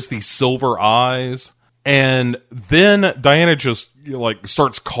 Yeah, who has these silver eyes. And then Diana just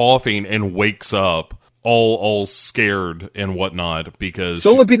starts coughing and wakes up all scared and whatnot, because It's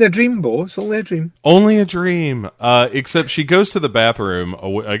only been a dream, Bo. It's only a dream. only a dream. Except she goes to the bathroom.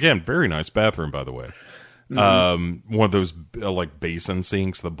 Again, very nice bathroom, by the way. One of those basin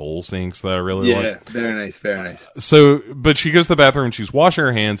sinks, the bowl sinks that I really like. Yeah, very nice, very nice. So, but she goes to the bathroom and she's washing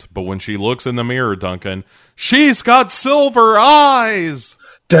her hands. But when she looks in the mirror, Duncan, she's got silver eyes.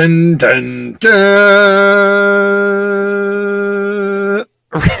 Dun dun dun.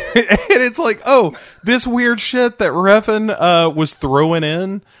 And it's like, oh, this weird shit that Refn was throwing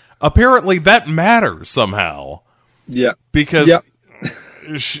in, apparently that matters somehow. Yeah, Because Yep.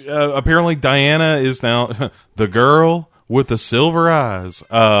 apparently Diana is now the girl with the silver eyes.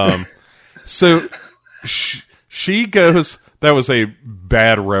 So she goes. That was a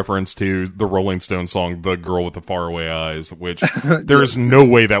bad reference to the Rolling Stones song "The Girl with the Faraway Eyes," which there's no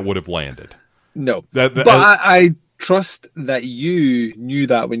way that would have landed. no. That- But I trust that you knew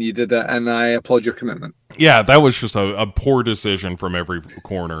that when you did it, and I applaud your commitment. Yeah, that was just a poor decision from every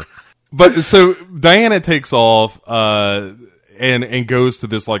corner. But so Diana takes off and goes to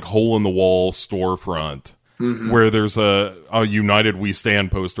this hole in the wall storefront where there's a United We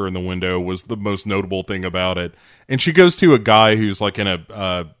Stand poster in the window was the most notable thing about it. And she goes to a guy who's in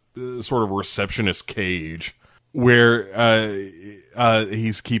a sort of receptionist cage. where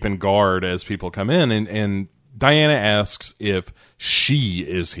he's keeping guard as people come in, and Diana asks if she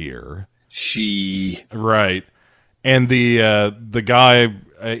is here. She. Right. And the guy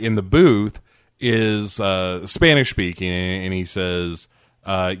in the booth is Spanish speaking, and he says,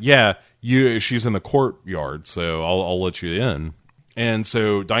 "Yeah, she's in the courtyard, so I'll let you in." And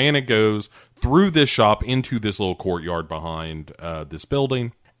so Diana goes through this shop into this little courtyard behind this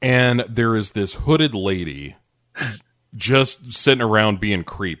building, and there is this hooded lady just sitting around being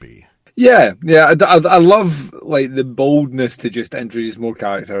creepy. Yeah. I love like the boldness to just introduce more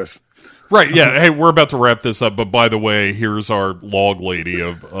characters. Right, yeah. Hey, we're about to wrap this up, but by the way, here's our log lady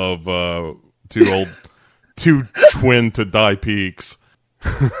of two twin to die peaks.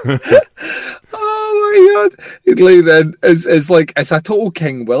 Oh my god! Like then it's a total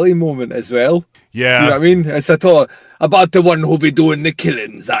King Willie moment as well. Yeah, you know what I mean. It's a total about the one who'll be doing the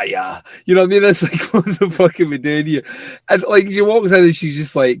killings. You know what I mean? It's like, what the fuck are we doing here? And like she walks in and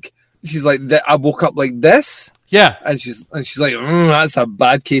she's like, I woke up like this. Yeah, and she's like, that's a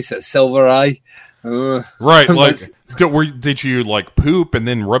bad case of silver eye. Right, like did you like poop and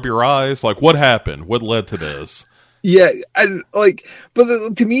then rub your eyes? Like, what happened? What led to this? Yeah, and like,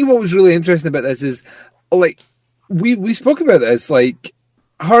 but to me, what was really interesting about this is, like, we spoke about this, like,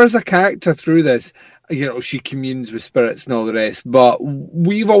 her as a character through this, you know, she communes with spirits and all the rest, but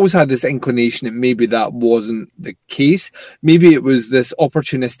we've always had this inclination that maybe that wasn't the case. Maybe it was this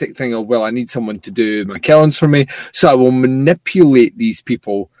opportunistic thing of, well, I need someone to do my killings for me, so I will manipulate these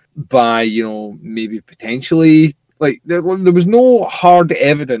people by, you know, maybe potentially, like, there was no hard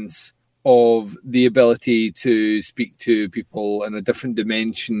evidence of the ability to speak to people in a different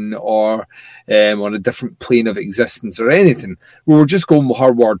dimension or on a different plane of existence or anything. We were just going with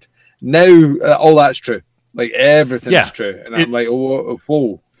her word. Now, all that's true. Like, everything's true. And I'm like, oh,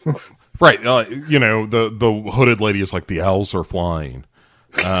 whoa. Right. You know, the hooded lady is like, the owls are flying.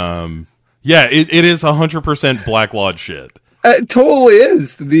 Yeah, it is 100% Black Lodge shit. It totally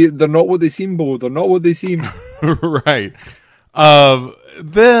is. They're not what they seem, Bo. They're not what they seem. Right.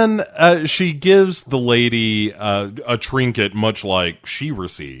 Then she gives the lady a trinket, much like she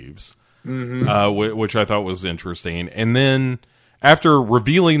receives, which I thought was interesting. And then after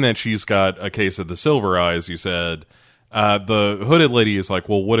revealing that she's got a case of the silver eyes, you said, the hooded lady is like,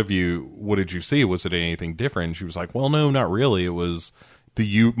 well, what did you see? Was it anything different? And she was like, well, no, not really. It was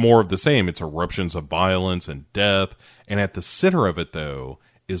more of the same. It's eruptions of violence and death. And at the center of it, though,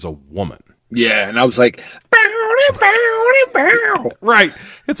 is a woman. Yeah, and I was like, right.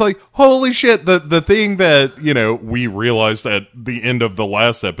 It's like, holy shit, the thing that, you know, we realized at the end of the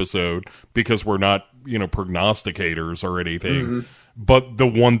last episode, because we're not, you know, prognosticators or anything, but the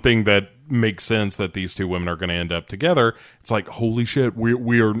one thing that makes sense that these two women are going to end up together, it's like, holy shit,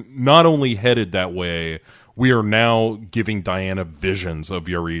 we are not only headed that way, we are now giving Diana visions of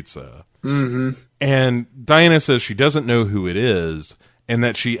Yaritza. And Diana says she doesn't know who it is, and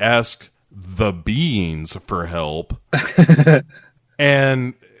that she asked the beings for help.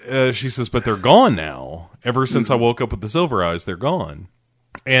 And she says, but they're gone now. Ever since I woke up with the silver eyes, they're gone.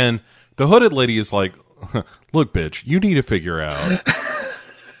 And the hooded lady is like, look, bitch, you need to figure out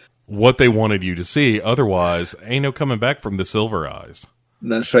what they wanted you to see. Otherwise, ain't no coming back from the silver eyes.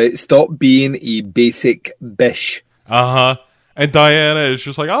 That's right. Stop being a basic bish. And Diana is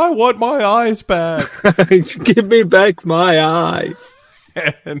just like, I want my eyes back. Give me back my eyes.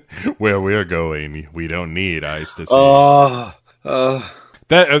 And where we're going, we don't need eyes to see.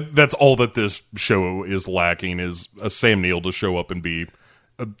 That's all that this show is lacking, is a Sam Neill to show up and be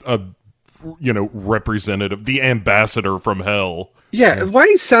a you know, representative, the ambassador from hell. Yeah,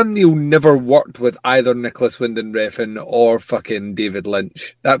 why Sam Neill never worked with either Nicholas Winding Refn or fucking David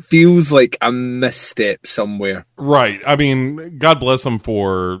Lynch? That feels like a misstep somewhere. Right. I mean, God bless him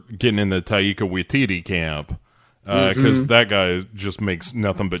for getting in the Taika Waititi camp, because that guy just makes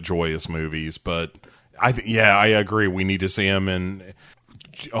nothing but joyous movies. But I agree. We need to see him in.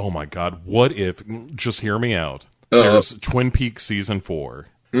 Oh my God! What if? Just hear me out. There's Twin Peaks season 4,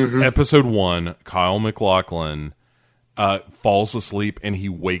 episode 1. Kyle MacLachlan falls asleep and he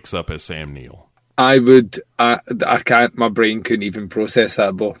wakes up as Sam Neill. I can't. My brain couldn't even process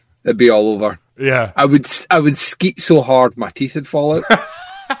that, Bo. It'd be all over. Yeah, I would skeet so hard my teeth would fall out.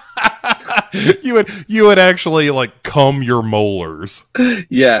 You would actually like cum your molars.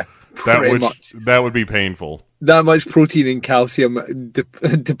 Yeah, that would be painful. That much protein and calcium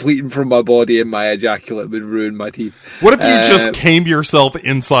depleting from my body and my ejaculate would ruin my teeth. What if you just came yourself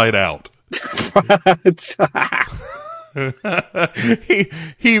inside out?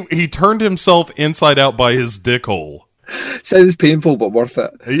 he turned himself inside out by his dick hole. Sounds painful, but worth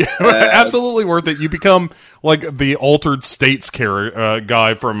it. Yeah, absolutely worth it. You become like the altered states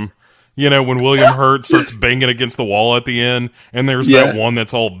guy from, when William Hurt starts banging against the wall at the end, and there's that one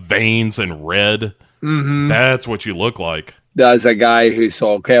that's all veins and red. Mm-hmm. That's what you look like. That's a guy who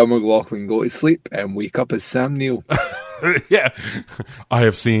saw Kyle MacLachlan go to sleep and wake up as Sam Neill. Yeah. I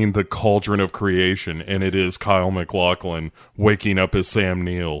have seen the cauldron of creation, and it is Kyle MacLachlan waking up as Sam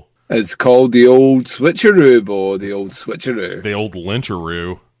Neill. It's called the old switcheroo, Bo. The old switcheroo. The old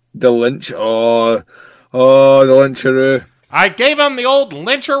lyncharoo. The lynch. Oh, the lyncharoo. I gave him the old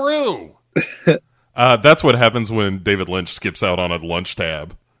lyncharoo. That's what happens when David Lynch skips out on a lunch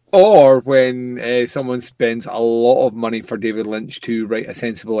tab. Or when someone spends a lot of money for David Lynch to write a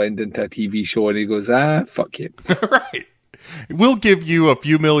sensible ending to a TV show, and he goes, fuck it. Right. We'll give you a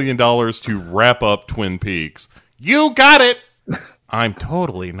few $1 million to wrap up Twin Peaks. You got it. I'm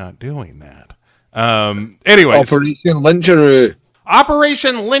totally not doing that. Anyways. Operation Lyncharoo.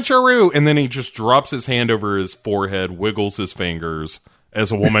 Operation Lyncharoo. And then he just drops his hand over his forehead, wiggles his fingers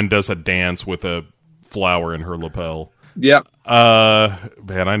as a woman does a dance with a flower in her lapel. Yeah.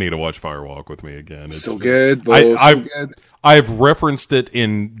 Man, I need to watch Firewalk with Me again. It's so good, Bo. Good. I've referenced it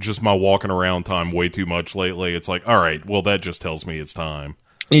in just my walking around time way too much lately. It's like, all right, well, that just tells me it's time.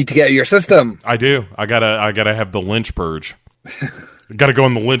 You need to get out of your system. I do. I gotta have the Lynch purge. Gotta go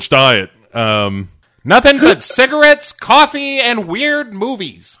on the Lynch diet. Nothing but cigarettes, coffee, and weird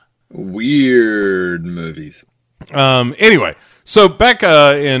movies. Weird movies. Anyway, so back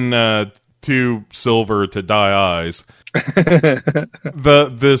in to Silver to Die Eyes.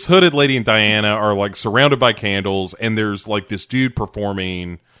 This hooded lady and Diana are like surrounded by candles, and there's like this dude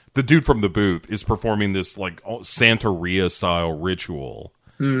performing. The dude from the booth is performing this like Santeria style ritual,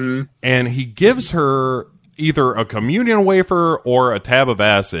 and he gives her either a communion wafer or a tab of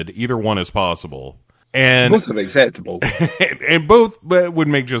acid. Either one is possible, and both are acceptable, and both would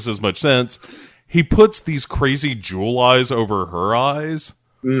make just as much sense. He puts these crazy jewel eyes over her eyes,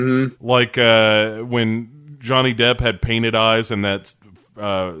 like when Johnny Depp had painted eyes in that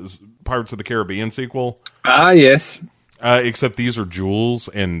Pirates of the Caribbean sequel. Ah, yes. Except these are jewels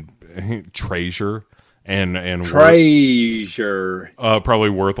and treasure and treasure. Probably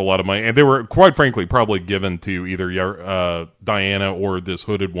worth a lot of money. And they were, quite frankly, probably given to either Diana or this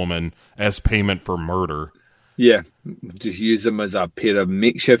hooded woman as payment for murder. Yeah, just use them as a pair of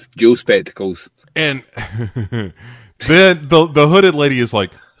makeshift jewel spectacles. And then the hooded lady is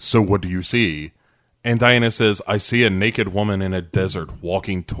like, so what do you see? And Diana says, I see a naked woman in a desert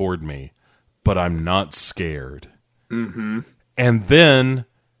walking toward me, but I'm not scared. Mm-hmm. And then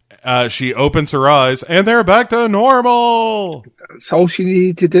she opens her eyes, and they're back to normal. So all she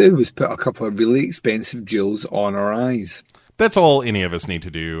needed to do was put a couple of really expensive jewels on her eyes. That's all any of us need to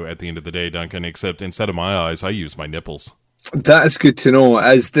do at the end of the day, Duncan, except instead of my eyes, I use my nipples. That is good to know.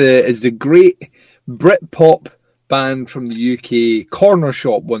 As the great Britpop band from the UK, Corner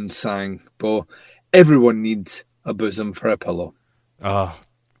Shop, once sang, but everyone needs a bosom for a pillow.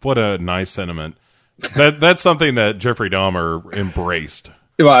 What a nice sentiment. That's something that Jeffrey Dahmer embraced.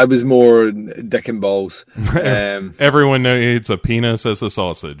 Well, it was more dick and balls. Everyone needs a penis as a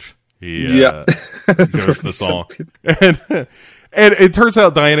sausage. He goes the song. And it turns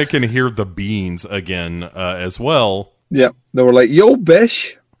out Diana can hear the beans again as well. Yeah, they were like, yo,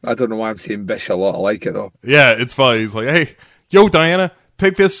 bish. I don't know why I'm saying bish a lot. I like it, though. Yeah, it's funny. He's like, hey, yo, Diana,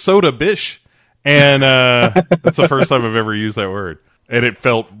 take this soda, bish. And that's the first time I've ever used that word. And it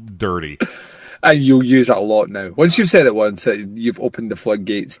felt dirty. And you'll use it a lot now. Once you've said it once, you've opened the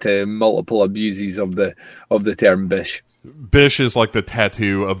floodgates to multiple abuses of the term bish. Bish is like the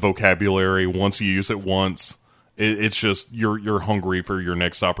tattoo of vocabulary. Once you use it once, it's just you're hungry for your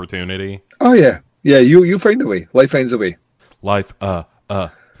next opportunity. Oh yeah. Yeah, you find a way. Life finds a way. Life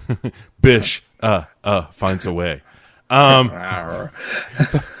bish finds a way.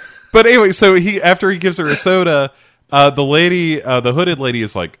 But anyway, so after he gives her a soda, the hooded lady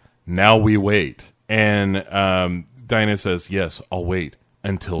is like, now we wait. And Diana says, yes, I'll wait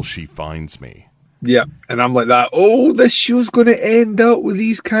until she finds me. Yeah, and I'm like that. Oh, this show's going to end up with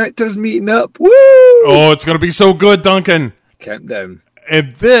these characters meeting up. Woo! Oh, it's going to be so good, Duncan. Calm down.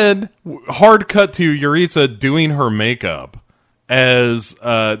 And then, hard cut to Yuritsa doing her makeup as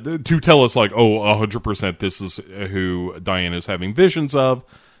to tell us, like, oh, 100% this is who Diana's having visions of.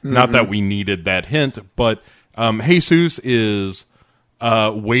 Mm-hmm. Not that we needed that hint, but Jesus is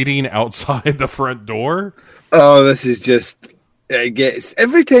waiting outside the front door. Oh, this is just... It gets...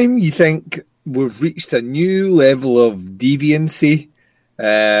 Every time you think we've reached a new level of deviancy,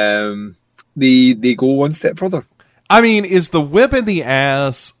 they go one step further. I mean, is the whip in the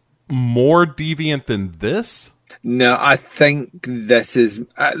ass more deviant than this? No, I think this is.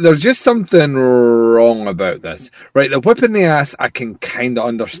 There's just something wrong about this, right? The whip in the ass, I can kind of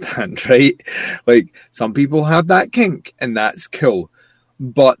understand, right? Like, some people have that kink, and that's cool.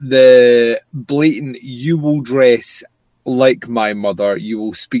 But the blatant, you will dress like my mother, you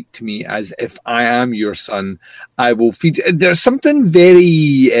will speak to me as if I am your son, I will feed. There's something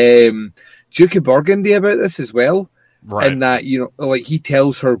very Duke of Burgundy about this as well. Right. And that, you know, like he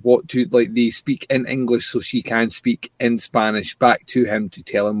tells her what to, like they speak in English so she can speak in Spanish back to him to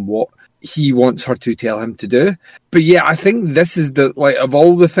tell him what he wants her to tell him to do. But yeah, I think this is the, like, of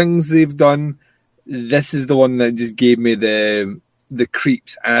all the things they've done, this is the one that just gave me the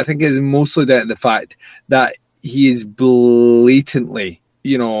creeps. And I think it's mostly down to the fact that he is blatantly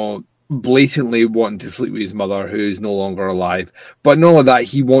wanting to sleep with his mother, who is no longer alive. But not only that,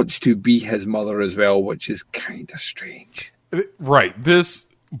 he wants to be his mother as well, which is kind of strange. Right.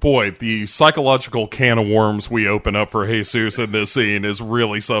 The psychological can of worms we open up for Jesus in this scene is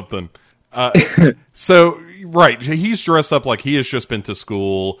really something. So, right, he's dressed up like he has just been to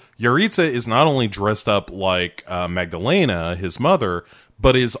school. Yaritza is not only dressed up like Magdalena, his mother,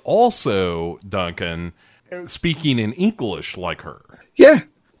 but is also, Duncan, speaking in English like her. Yeah.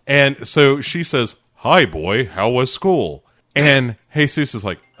 And so she says, "Hi, boy, how was school?" And Jesus is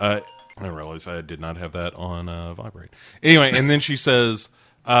like, I realize I did not have that on vibrate. Anyway, and then she says,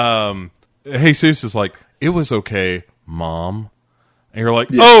 Jesus is like, "It was okay, Mom." And you're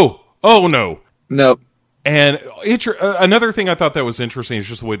like, yeah. Oh, no. Nope. And another thing I thought that was interesting is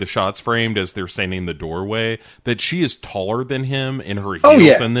just the way the shot's framed as they're standing in the doorway, that she is taller than him in her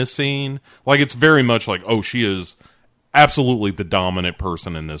heels in this scene. Like, it's very much like, she is absolutely the dominant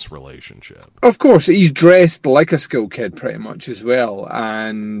person in this relationship. Of course, he's dressed like a school kid pretty much as well.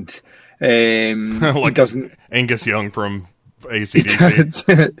 And like he doesn't... Angus Young from AC/DC.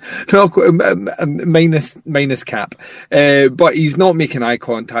 No, minus cap. But he's not making eye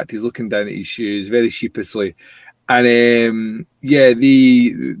contact. He's looking down at his shoes very sheepishly. And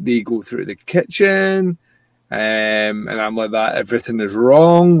they go through the kitchen. And I'm like, that everything is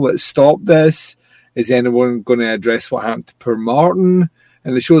wrong. Let's stop this. Is anyone going to address what happened to poor Martin?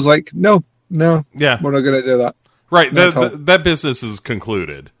 And the show's like, no, we're not going to do that. Right, that business is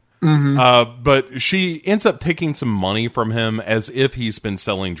concluded. Mm-hmm. But she ends up taking some money from him as if he's been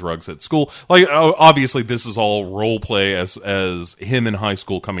selling drugs at school. Like, obviously, this is all role play as him in high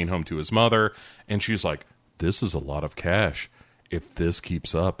school coming home to his mother. And she's like, "This is a lot of cash. If this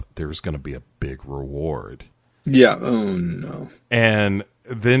keeps up, there's going to be a big reward." Yeah. Oh, no. And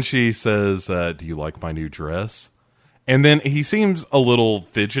then she says, "Do you like my new dress?" And then he seems a little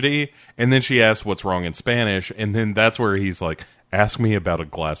fidgety. And then she asks what's wrong in Spanish. And then that's where he's like, "Ask me about a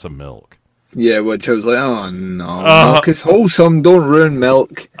glass of milk." Yeah, which I was like, oh no, milk is wholesome, don't ruin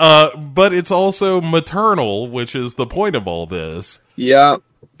milk. But it's also maternal, which is the point of all this. Yeah.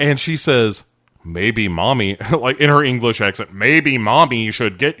 And she says, "Maybe mommy," like in her English accent, "maybe mommy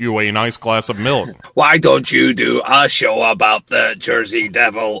should get you a nice glass of milk." Why don't you do a show about the Jersey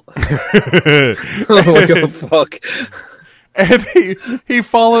Devil? What the fuck? And he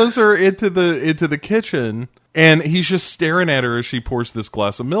follows her into the kitchen. And he's just staring at her as she pours this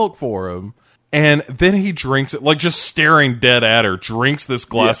glass of milk for him. And then he drinks it, like just staring dead at her, drinks this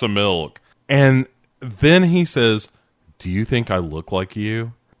glass of milk. And then he says, "Do you think I look like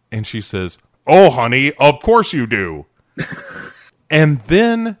you?" And she says, "Oh, honey, of course you do." And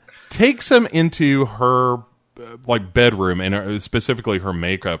then takes him into her bedroom, and specifically her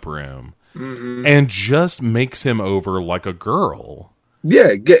makeup room, and just makes him over like a girl.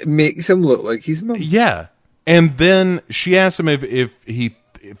 Yeah, makes him look like he's mom. Yeah. And then she asks him if he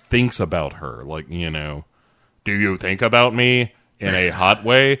thinks about her. Like, "Do you think about me in a hot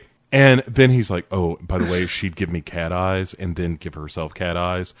way?" And then he's like, "Oh, by the way, she'd give me cat eyes and then give herself cat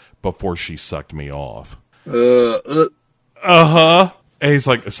eyes before she sucked me off." Uh-huh. And he's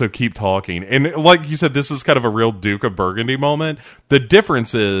like, "So keep talking." And like you said, this is kind of a real Duke of Burgundy moment. The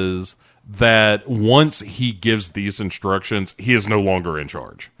difference is that once he gives these instructions, he is no longer in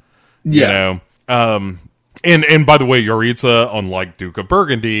charge. Yeah. And by the way, Yaritza, unlike Duke of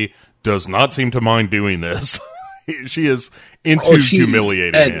Burgundy, does not seem to mind doing this. She is into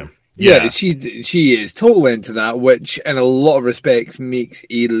humiliating him. Yeah, she is totally into that, which in a lot of respects makes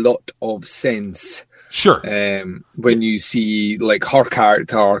a lot of sense. Sure. When you see like her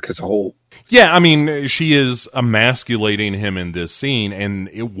character arc as a whole. Yeah, I mean, she is emasculating him in this scene, and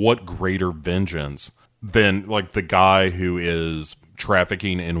what greater vengeance than like the guy who is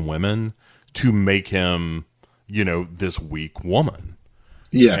trafficking in women to make him, this weak woman.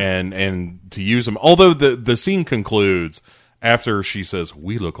 Yeah. And to use him. Although the scene concludes after she says,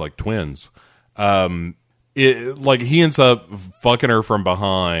 "We look like twins." like he ends up fucking her from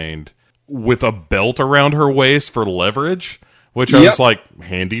behind with a belt around her waist for leverage, which I was like,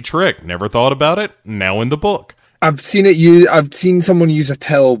 handy trick. Never thought about it. Now in the book. I've seen it used. I've seen someone use a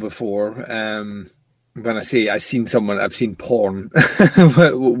towel before. When I say I've seen porn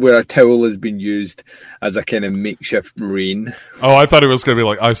where a towel has been used as a kind of makeshift rein. Oh, I thought it was going to be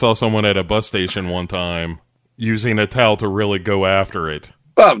like, I saw someone at a bus station one time using a towel to really go after it.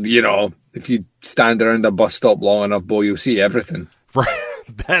 Well, you know, if you stand around a bus stop long enough, boy, you'll see everything. Right.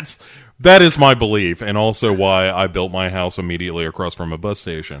 That is my belief, and also why I built my house immediately across from a bus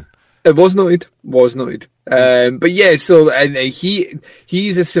station. It was noted. But yeah, so and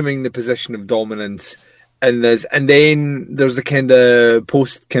he's assuming the position of dominance in this, and then there's a kind of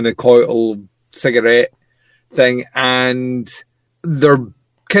post kind of coital cigarette thing, and they're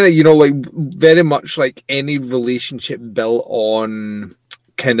kind of, you know, like very much like any relationship built on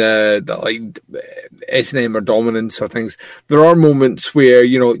kind of like S&M or dominance or things. There are moments where,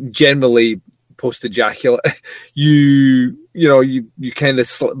 you know, generally post ejaculate, you kind of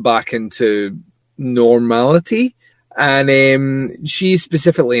slip back into normality. And she's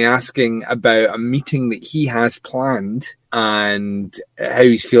specifically asking about a meeting that he has planned and how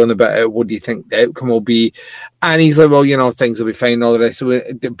he's feeling about it. What do you think the outcome will be? And he's like, well, you know, things will be fine and all the rest of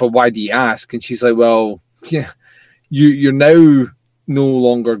it. But why do you ask? And she's like, well, yeah, you're now no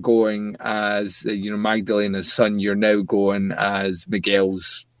longer going as, you know, Magdalena's son. You're now going as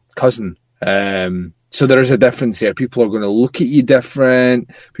Miguel's cousin. So there is a difference there. People are going to look at you different.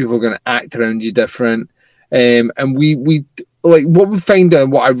 People are going to act around you different. And we like what we find out.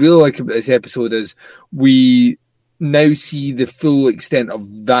 What I really like about this episode is we now see the full extent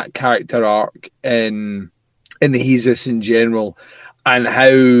of that character arc in the Jesus in general, and how,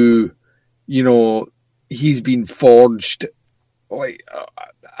 you know, he's been forged like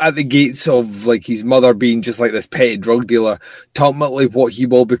at the gates of like his mother being just like this petty drug dealer to ultimately what he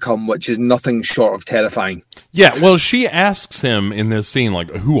will become, which is nothing short of terrifying. Yeah, well, she asks him in this scene, like,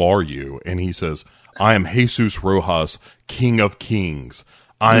 who are you? And he says, I am Jesus Rojas, King of Kings.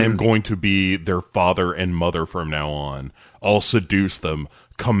 I am going to be their father and mother from now on. I'll seduce them,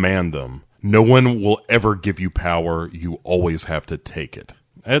 command them. No one will ever give you power. You always have to take it.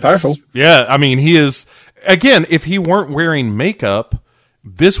 It's powerful. Yeah, I mean, he is, again, if he weren't wearing makeup,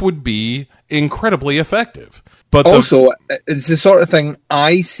 this would be incredibly effective. But also, it's the sort of thing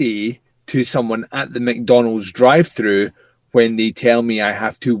I say to someone at the McDonald's drive-thru when they tell me I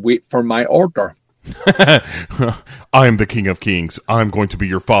have to wait for my order. I am the King of Kings. I'm going to be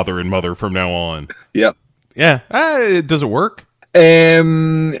your father and mother from now on. Yep. Yeah. Does it work?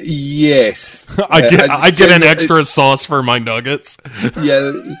 Yes. I get an extra sauce for my nuggets.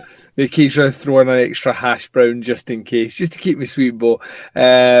 Yeah. They occasionally throw in an extra hash brown just in case, just to keep me sweet, but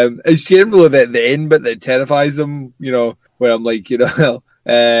it's generally at the end bit that terrifies them, you know, where I'm like, you know,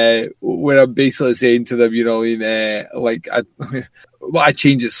 where I'm basically saying to them, you know, I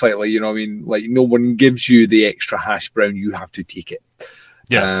change it slightly, you know what I mean? Like, no one gives you the extra hash brown, you have to take it.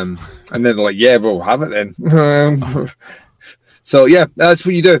 Yes. And then they're like, yeah, we'll have it then. So, yeah, that's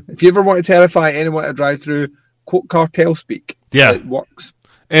what you do. If you ever want to terrify anyone at a drive-thru, quote cartel speak. Yeah. It works.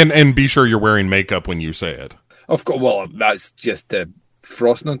 And be sure you're wearing makeup when you say it. Of course, well, that's just the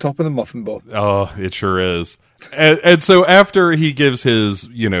frosting on top of the muffin bowl. Oh, it sure is. And so after he gives his,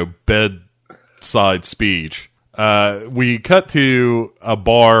 you know, bedside speech, we cut to a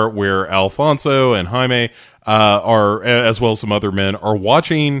bar where Alfonso and Jaime are, as well as some other men, are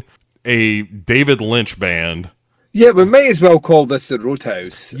watching a David Lynch band. Yeah, we may as well call this the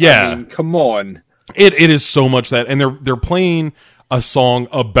Roadhouse. Yeah. I mean, come on. It is so much that. And they're playing a song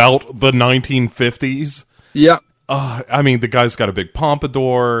about the 1950s. Yeah. I mean, the guy's got a big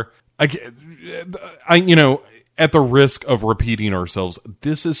pompadour. I you know, at the risk of repeating ourselves,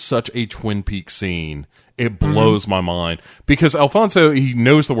 this is such a Twin Peaks scene. It blows my mind because Alfonso, he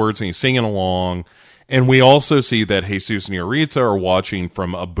knows the words and he's singing along. And we also see that Jesus and Yalitza are watching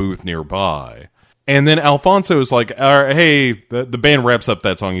from a booth nearby. And then Alfonso is like, all right, hey, the band wraps up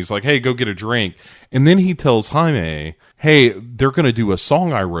that song. He's like, hey, go get a drink. And then he tells Jaime, hey, they're going to do a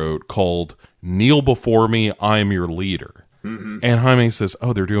song I wrote called Kneel Before Me, I Am Your Leader. Mm-hmm. And Jaime says,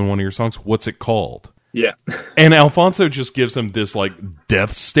 oh, they're doing one of your songs. What's it called? Yeah. And Alfonso just gives him this like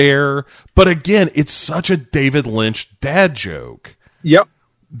death stare. But again, it's such a David Lynch dad joke. Yep.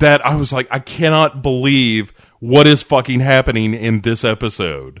 That I was like, I cannot believe what is fucking happening in this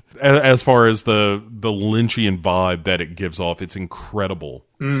episode. As far as the Lynchian vibe that it gives off, it's incredible.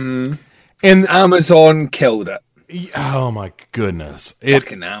 Mm. And Amazon killed it. Oh my goodness.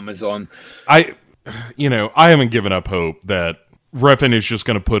 Fucking Amazon. I haven't given up hope that Refn is just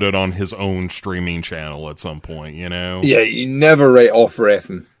going to put it on his own streaming channel at some point, you know? Yeah, you never write off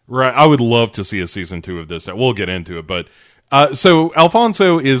Refn. Right. I would love to see a season 2 of this. We'll get into it, but so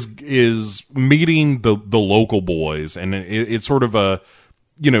Alfonso is meeting the local boys, and it's sort of a,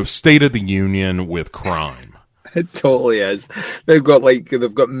 State of the Union with crime. It totally is. They've got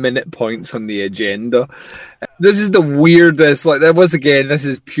minute points on the agenda. This is the weirdest. This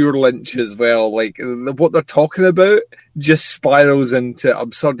is pure Lynch as well. Like, what they're talking about just spirals into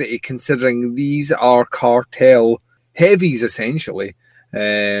absurdity, considering these are cartel heavies, essentially.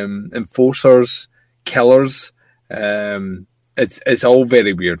 Enforcers, killers. It's all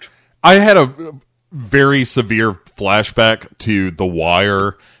very weird. I had a very severe flashback to The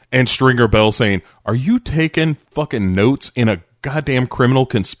Wire and Stringer Bell saying, "Are you taking fucking notes in a goddamn criminal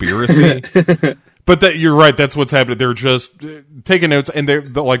conspiracy?" But that you're right. That's what's happening. They're just taking notes, and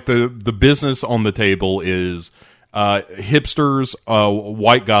the business on the table is hipsters,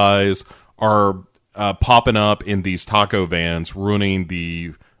 white guys are popping up in these taco vans, ruining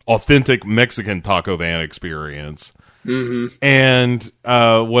the authentic Mexican taco van experience. Mm-hmm. And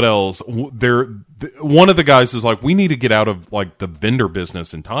what else? One of the guys is like, we need to get out of the vendor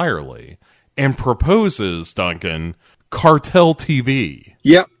business entirely, and proposes, Duncan, cartel TV.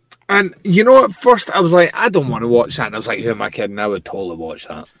 Yep. And you know, at first I was like, I don't want to watch that. And I was like, who am I kidding? I would totally watch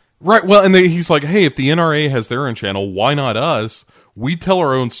that. Right. Well, and he's like, hey, if the NRA has their own channel, why not us? We tell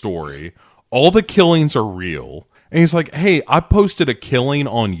our own story. All the killings are real. And he's like, hey, I posted a killing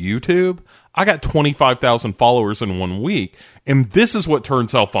on YouTube. I got 25,000 followers in 1 week. And this is what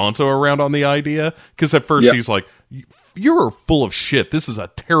turns Alfonso around on the idea. Because at first he's like, you're full of shit. This is a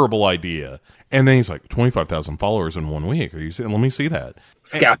terrible idea. And then he's like, 25,000 followers in 1 week. Are you saying, let me see that.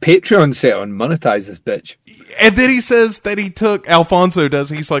 He's got a Patreon set on, monetize this bitch. And then he says that Alfonso does,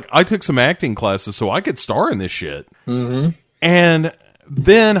 he's like, I took some acting classes so I could star in this shit. Mm-hmm. And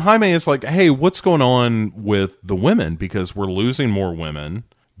then Jaime is like, hey, what's going on with the women? Because we're losing more women.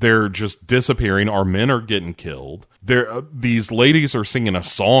 They're just disappearing. Our men are getting killed. These ladies are singing a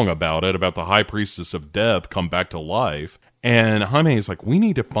song about it, about the High Priestess of Death come back to life. And Jaime is like, we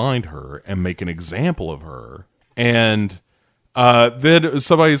need to find her and make an example of her. And then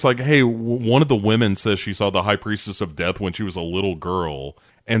somebody's like, hey, one of the women says she saw the High Priestess of Death when she was a little girl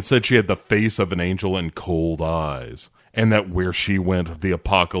and said she had the face of an angel and cold eyes. And that where she went, the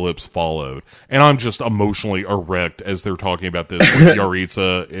apocalypse followed. And I'm just emotionally erect as they're talking about this with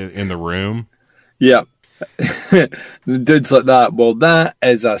Yaritza in the room. Yeah. The dude's like that. Well, that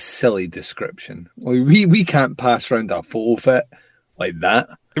is a silly description. We can't pass around a photo fit like that.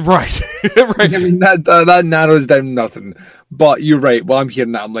 Right. Right. I mean, that narrows down nothing. But you're right. While I'm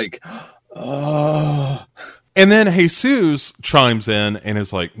hearing that, I'm like, oh. And then Jesus chimes in and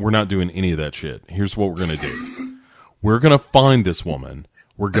is like, we're not doing any of that shit. Here's what we're going to do. We're going to find this woman.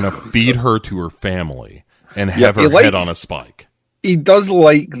 We're going to feed her to her family and have her head on a spike. He does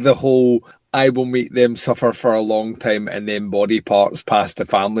like the whole, I will make them suffer for a long time and then body parts pass to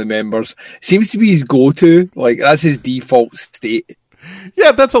family members. Seems to be his go-to. Like, that's his default state.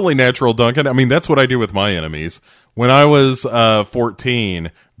 Yeah, that's only natural, Duncan. I mean, that's what I do with my enemies. When I was 14,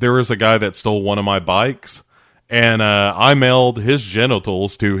 there was a guy that stole one of my bikes, and I mailed his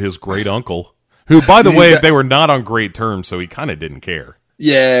genitals to his great uncle. Who, by the way, they were not on great terms, so he kind of didn't care.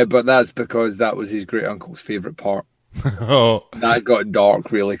 Yeah, but that's because that was his great uncle's favourite part. Oh, that got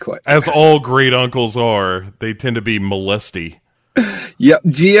dark really quick. As all great uncles are, they tend to be molesty. Yep,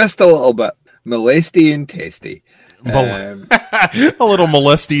 just a little bit. Molesty and testy. A little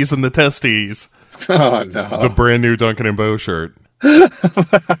molesties in the testes. Oh, no. The brand new Duncan and Bo shirt.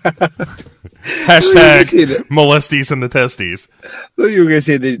 Hashtag molesties in the testes. Well, you were going to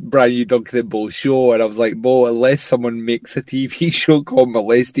say the brand new Duncan and Bo show, and I was like, Bo, unless someone makes a TV show called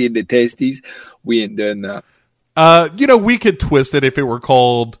Molesty in the Testes, we ain't doing that. We could twist it if it were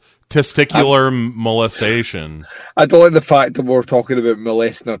called testicular molestation. I don't like the fact that we're talking about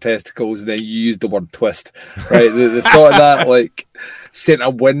molesting our testicles and then you use the word twist. Right? the thought of that, like, sent a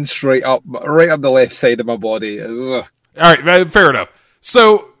winch right up the left side of my body. Ugh. All right, fair enough.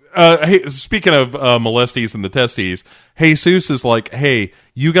 So, hey, speaking of molesties and the testes, Jesus is like, hey,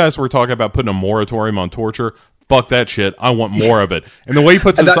 you guys were talking about putting a moratorium on torture. Fuck that shit. I want more of it. And the way he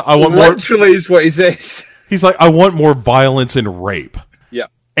puts it, I want more. Literally is what he says. He's like, I want more violence and rape. Yeah.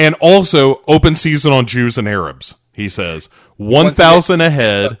 And also open season on Jews and Arabs, he says. 1,000 a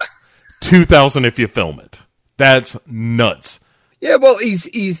head, 2,000 if you film it. That's nuts. Yeah, well,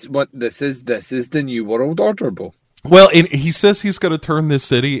 he's what this is the new world order, Bo. Well, and he says he's going to turn this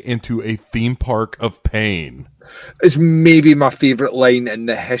city into a theme park of pain. It's maybe my favorite line in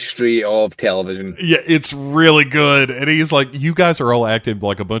the history of television. Yeah, it's really good. And he's like, you guys are all acting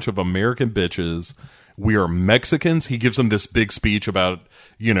like a bunch of American bitches. We are Mexicans. He gives them this big speech about,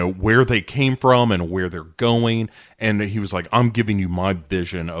 where they came from and where they're going. And he was like, I'm giving you my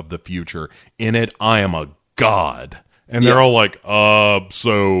vision of the future. In it, I am a god. And they're all like,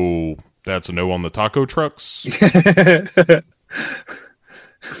 so that's a no on the taco trucks?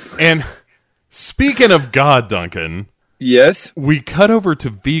 And speaking of God, Duncan. Yes. We cut over to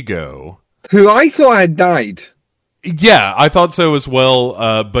Vigo. Who I thought had died. Yeah, I thought so as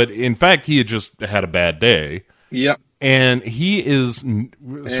well. But in fact, he had just had a bad day. Yep. And he is... And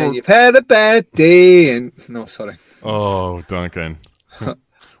you've had a bad day. And no, sorry. Oh, Duncan.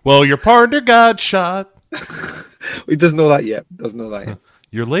 Well, your partner got shot. He doesn't know that yet.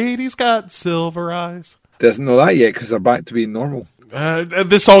 Your lady's got silver eyes. Doesn't know that yet because they're back to being normal.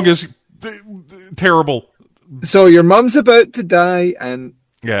 This song is terrible. So your mum's about to die, and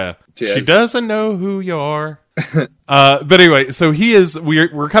yeah, Cheers. She doesn't know who you are. But anyway, so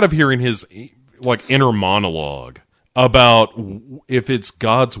we're kind of hearing his like inner monologue about if it's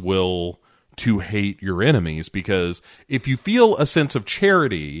God's will to hate your enemies, because if you feel a sense of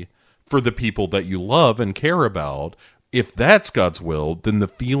charity for the people that you love and care about, if that's God's will, then the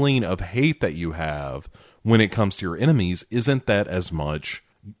feeling of hate that you have when it comes to your enemies isn't that as much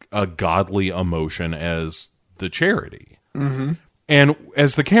a godly emotion as the charity. Mm-hmm. And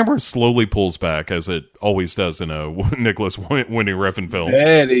as the camera slowly pulls back, as it always does in a Nicholas Winding Refn film,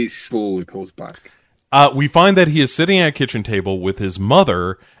 very slowly pulls back. We find that he is sitting at a kitchen table with his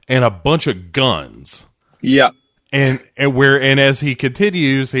mother and a bunch of guns. Yeah. And as he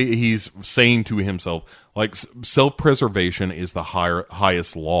continues, he's saying to himself, like, self-preservation is the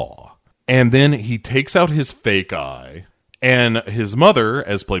highest law. And then he takes out his fake eye, and his mother,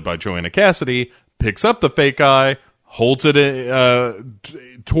 as played by Joanna Cassidy, picks up the fake eye, holds it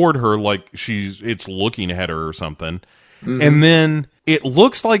toward her like it's looking at her or something. Mm-hmm. And then it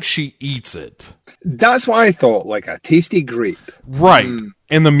looks like she eats it. That's what I thought, like a tasty grape. Right.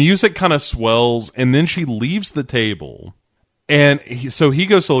 And the music kind of swells, and then she leaves the table. And so he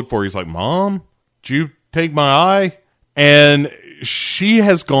goes to look for her. He's like, Mom, did you take my eye? And she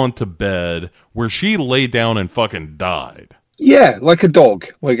has gone to bed where she lay down and fucking died. Yeah, like a dog.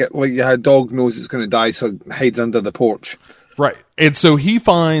 Like a dog knows it's going to die, so it hides under the porch. Right. And so he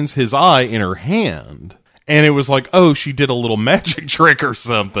finds his eye in her hand, and it was like, oh, she did a little magic trick or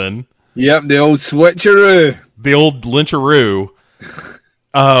something. Yep, the old switcheroo. The old lyncharoo.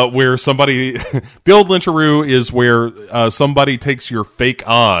 Where somebody... the old lyncharoo is where somebody takes your fake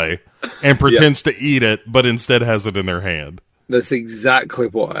eye and pretends to eat it, but instead has it in their hand. That's exactly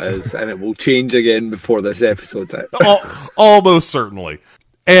what it is, and it will change again before this episode's out. Almost certainly.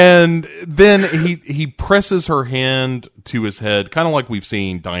 And then he presses her hand to his head, kind of like we've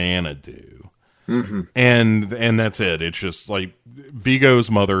seen Diana do. Mm-hmm. And that's it. It's just like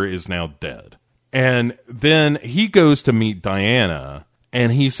Vigo's mother is now dead. And then he goes to meet Diana,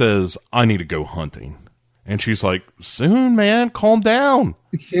 and he says, I need to go hunting. And she's like, soon, man, calm down.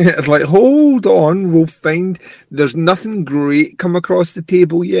 Yeah, it's like, hold on, we'll find, there's nothing great come across the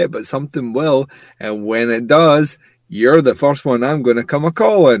table yet, but something will. And when it does, you're the first one I'm going to come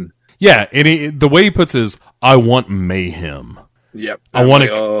a-calling. Yeah, and the way he puts it is, I want mayhem. Yep. I want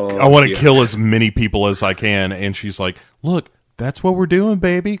to kill as many people as I can. And she's like, look, that's what we're doing,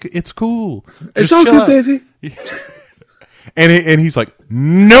 baby. It's cool. It's all good, baby. And he's like,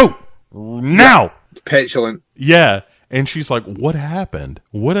 no, now. It's petulant. Yeah. And she's like, what happened?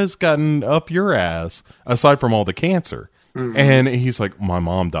 What has gotten up your ass aside from all the cancer? Mm-hmm. And he's like, my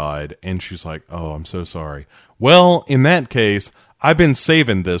mom died. And she's like, oh, I'm so sorry. Well, in that case, I've been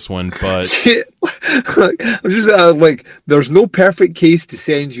saving this one, but I'm just like, there's no perfect case to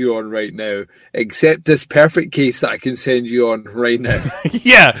send you on right now, except this perfect case that I can send you on right now.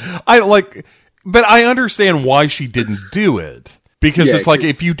 Yeah, but I understand why she didn't do it. Because it's like,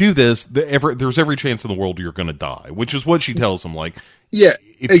 if you do this, there's every chance in the world you're going to die, which is what she tells him. Like, yeah,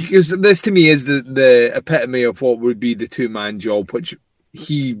 because this to me is the epitome of what would be the two-man job, which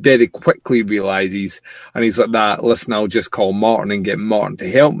he very quickly realizes, and he's like, that, listen, I'll just call Martin and get Martin to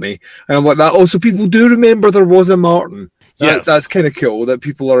help me. And I'm like, that also, people do remember there was a Martin. Yes. That's kind of cool that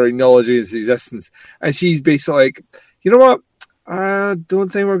people are acknowledging his existence. And she's basically like, you know what? I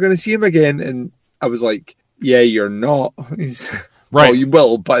don't think we're going to see him again. And I was like, yeah, you're not. Right. Oh, you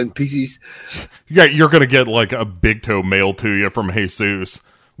will, but in pieces. Yeah, you're going to get like a big toe mailed to you from Jesus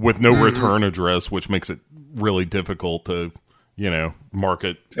with no return address, which makes it really difficult to,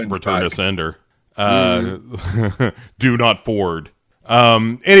 market return to sender. Do not forward.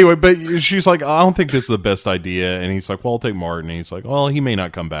 Anyway, but she's like, I don't think this is the best idea. And he's like, well, I'll take Martin. And he's like, well, he may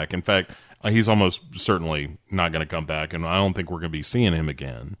not come back. In fact, he's almost certainly not going to come back. And I don't think we're going to be seeing him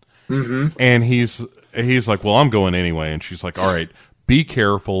again. Mm-hmm. And he's like, well, I'm going anyway. And she's like, all right, be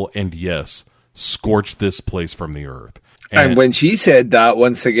careful. And yes, scorch this place from the earth. And when she said that,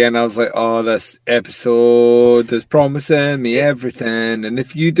 once again, I was like, oh, this episode is promising me everything. And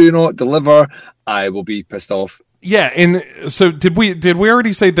if you do not deliver, I will be pissed off. Yeah, and so did we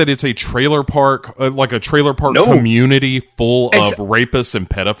already say that it's a trailer park, like a trailer park community full of rapists and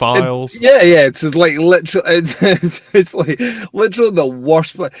pedophiles? Yeah, it's like literally, it's like literally the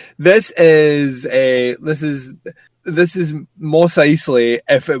worst. This is Mos Eisley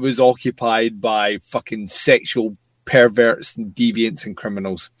if it was occupied by fucking sexual perverts and deviants and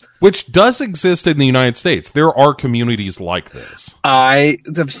criminals, which does exist in the United States. There are communities like this.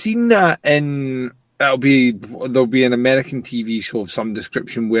 I've seen that in. There'll be an American TV show of some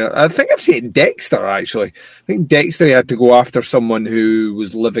description where I think I've seen Dexter, actually. I think Dexter had to go after someone who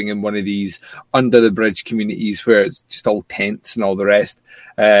was living in one of these under the bridge communities where it's just all tents and all the rest,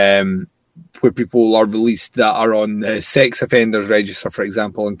 where people are released that are on the sex offenders register, for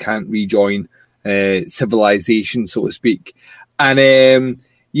example, and can't rejoin civilization, so to speak. And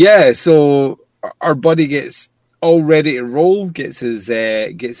so our buddy gets all ready to roll, gets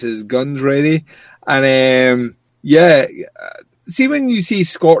his guns ready. And see, when you see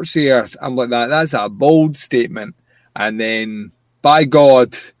scorch the earth, I'm like, that's a bold statement. And then, by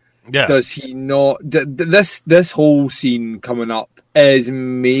God, does he not? This whole scene coming up is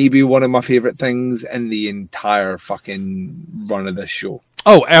maybe one of my favorite things in the entire fucking run of this show.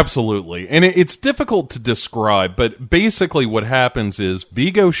 Oh, absolutely. And it's difficult to describe, but basically what happens is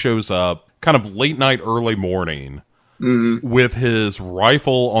Vigo shows up kind of late night, early morning. Mm-hmm. With his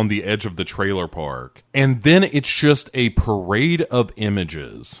rifle on the edge of the trailer park. And then it's just a parade of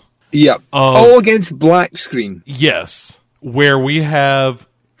images. Yep. All against black screen. Yes. Where we have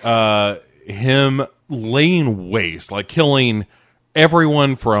him laying waste, like killing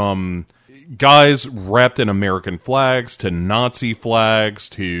everyone from guys wrapped in American flags to Nazi flags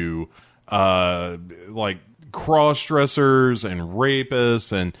to like cross-dressers and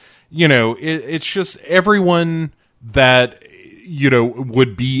rapists. And, it's just everyone that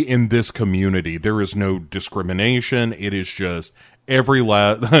would be in this community. There is no discrimination. It is just every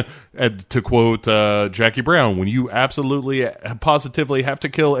last, to quote Jackie Brown, when you absolutely positively have to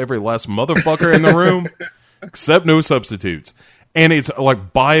kill every last motherfucker in the room, except no substitutes. And it's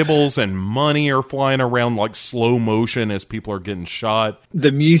like Bibles and money are flying around like slow motion as people are getting shot.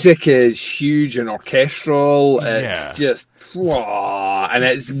 The music is huge and orchestral. It's just, and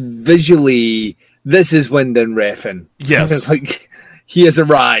it's visually, this is Wyndon Refn. Yes. Like, he has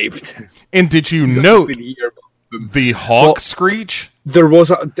arrived. And did you note the hawk screech? There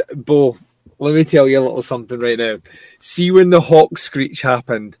was Bo, let me tell you a little something right now. See, when the hawk screech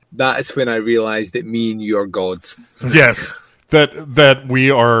happened, that is when I realized that me and you are gods. Yes. That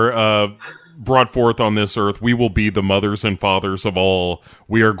we are brought forth on this earth. We will be the mothers and fathers of all.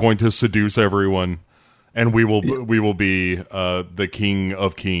 We are going to seduce everyone. And we will be the king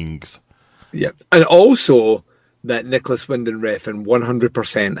of kings. Yep. And also that Nicholas Wyndon Refn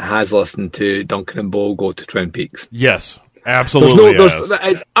 100% has listened to Duncan and Bo go to Twin Peaks. Yes, absolutely.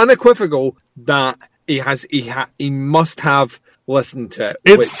 It's unequivocal that he must have listened to it.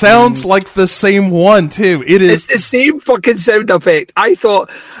 It sounds like the same one too. It's the same fucking sound effect. I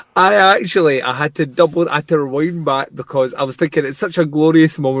thought I had to rewind back because I was thinking it's such a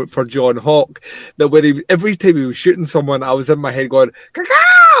glorious moment for John Hawke that when every time he was shooting someone, I was in my head going,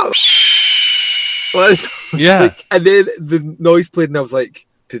 "Cacao!" Yeah. And then the noise played and I was like,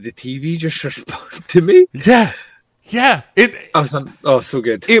 did the TV just respond to me? Yeah. Yeah. So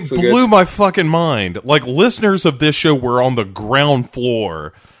good. It blew my fucking mind. Like, listeners of this show were on the ground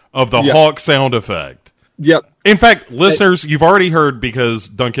floor of the Hawk sound effect. Yep. In fact, listeners, you've already heard, because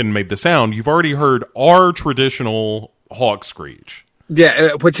Duncan made the sound, you've already heard our traditional Hawk screech.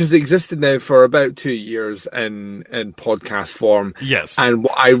 Yeah, which has existed now for about 2 years in podcast form. Yes. And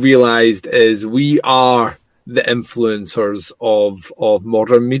what I realized is we are the influencers of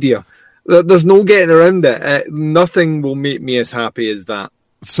modern media. There's no getting around it. Nothing will make me as happy as that.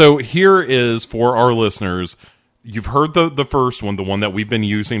 So here is, for our listeners, you've heard the first one, the one that we've been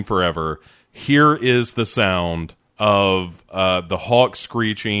using forever. Here is the sound of the hawk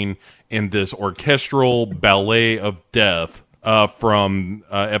screeching in this orchestral ballet of death from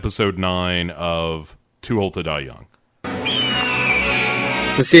episode 9 of Too Old to Die Young.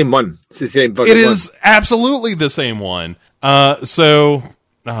 It's the same one. It's the same fucking one. It is absolutely the same one. So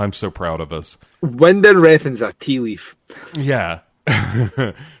I'm so proud of us. Wyndon Refn's a tea leaf. Yeah.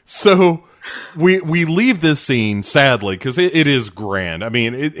 So we leave this scene sadly because it is grand. I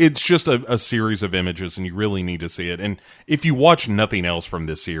mean, it's just a series of images, and you really need to see it. And if you watch nothing else from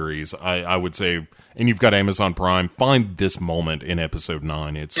this series, I would say, and you've got Amazon Prime, find this moment in episode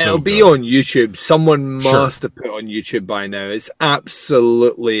 9. It'll be on YouTube. Someone must have put it on YouTube by now. It's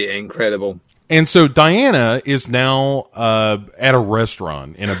absolutely incredible. And so Diana is now at a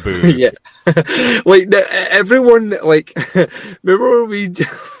restaurant in a booth. Yeah. Like, everyone, like, remember when we...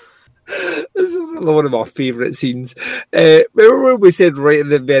 This is another one of my favourite scenes. Remember when we said right at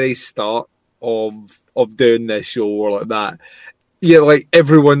the very start of doing this show or like that, yeah, like,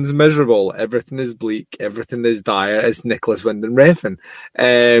 everyone's miserable, everything is bleak, everything is dire. It's Nicholas Winding Refn.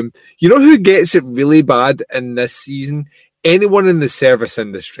 You know who gets it really bad in this season? Anyone in the service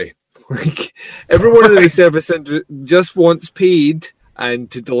industry. Like, everyone in the service industry just wants paid and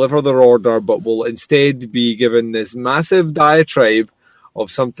to deliver their order, but will instead be given this massive diatribe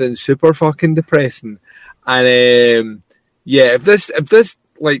of something super fucking depressing. And yeah, if this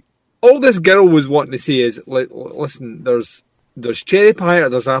like, all this girl was wanting to say is, like, listen, there's cherry pie or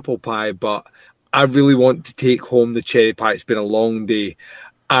there's apple pie, but I really want to take home the cherry pie. It's been a long day.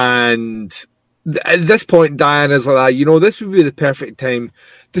 And at this point, Diana's like that, you know, this would be the perfect time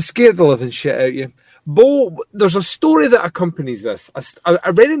to scare the living shit out of you. Bo, there's a story that accompanies this.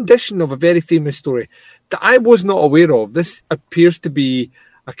 A rendition of a very famous story that I was not aware of. This appears to be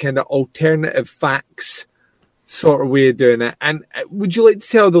a kind of alternative facts sort of way of doing it. And would you like to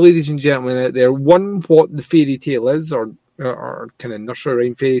tell the ladies and gentlemen out there, one, what the fairy tale is, or kind of nursery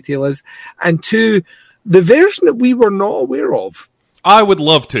rhyme fairy tale is, and two, the version that we were not aware of? I would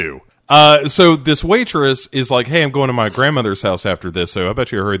love to. So this waitress is like, hey, I'm going to my grandmother's house after this, so I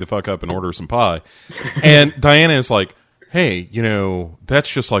bet you hurry the fuck up and order some pie. And Diana is like, hey, you know,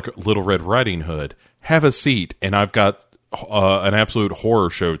 that's just like Little Red Riding Hood. Have a seat, and I've got an absolute horror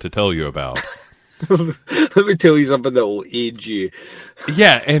show to tell you about. Let me tell you something that will age you.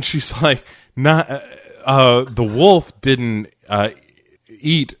 Yeah, and she's like, the wolf didn't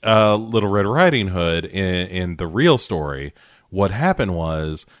eat Little Red Riding Hood in the real story. What happened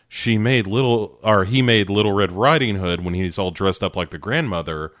was he made Little Red Riding Hood, when he's all dressed up like the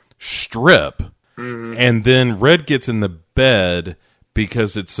grandmother, strip. Mm-hmm. And then Red gets in the bed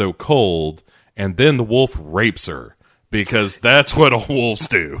because it's so cold, and then the wolf rapes her, because that's what all wolves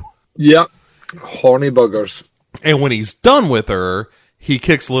do. Yep. Horny buggers. And when he's done with her, he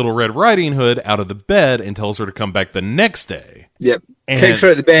kicks Little Red Riding Hood out of the bed and tells her to come back the next day. Yep. Kicks her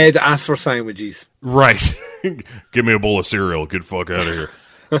out of the bed, asks for sandwiches. Right. Give me a bowl of cereal. Get the fuck out of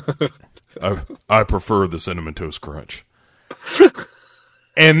here. I prefer the Cinnamon Toast Crunch.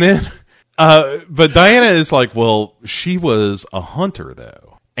 And then, but Diana is like, well, she was a hunter,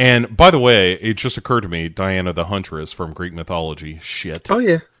 though. And by the way, it just occurred to me, Diana the Huntress from Greek mythology. Shit. Oh,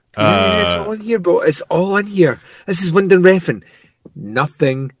 yeah. Yeah, it's all in here, bro. It's all in here. This is Winding Refn.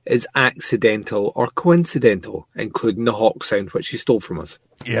 Nothing is accidental or coincidental, including the hawk sound, which he stole from us.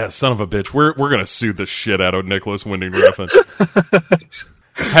 Yeah, son of a bitch. We're gonna sue the shit out of Nicholas Winding Refn.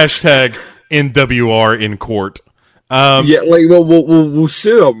 Hashtag NWR in court. Yeah, like we'll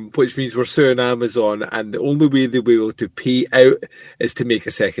sue him, which means we're suing Amazon, and the only way they'll be able to pay out is to make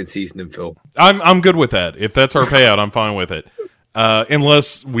a second season in full. I'm good with that. If that's our payout, I'm fine with it.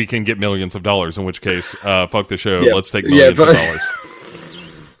 Unless we can get millions of dollars, in which case, fuck the show. Yeah. Let's take millions of dollars.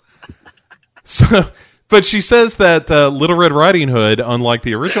 So, but she says that Little Red Riding Hood, unlike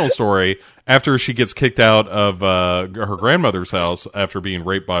the original story, after she gets kicked out of her grandmother's house after being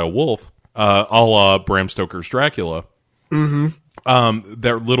raped by a wolf, a la Bram Stoker's Dracula,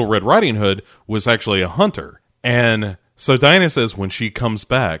 that Little Red Riding Hood was actually a hunter. And so Diana says when she comes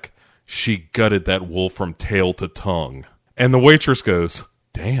back, she gutted that wolf from tail to tongue. And the waitress goes,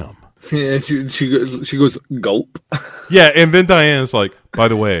 damn. Yeah, she goes, gulp. Yeah, and then Diana's like, by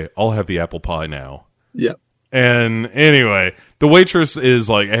the way, I'll have the apple pie now. Yep. And anyway, the waitress is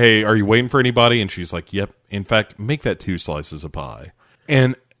like, hey, are you waiting for anybody? And she's like, yep. In fact, make that 2 slices of pie.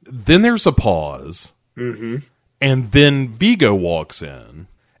 And then there's a pause. Mm-hmm. And then Vigo walks in.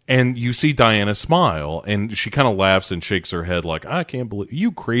 And you see Diana smile. And she kind of laughs and shakes her head like, I can't believe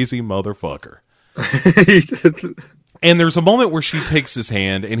you crazy motherfucker. And there's a moment where she takes his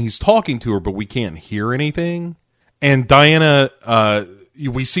hand and he's talking to her, but we can't hear anything. And Diana,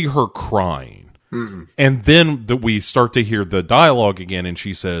 we see her crying. Mm-hmm. And then we start to hear the dialogue again. And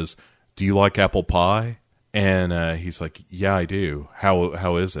she says, do you like apple pie? And he's like, yeah, I do.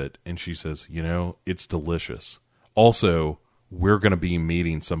 How is it? And she says, you know, it's delicious. Also, we're going to be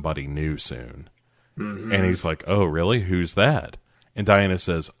meeting somebody new soon. Mm-hmm. And he's like, oh, really? Who's that? And Diana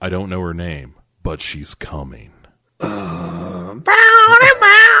says, I don't know her name, but she's coming.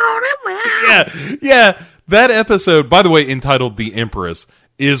 Yeah. That episode, by the way, entitled "The Empress,"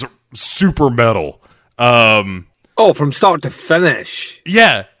 is super metal. From start to finish.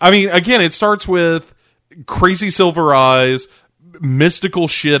 Yeah, I mean, again, it starts with crazy silver eyes, mystical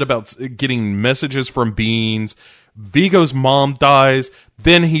shit about getting messages from beings. Vigo's mom dies.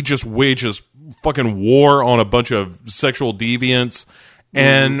 Then he just wages fucking war on a bunch of sexual deviants.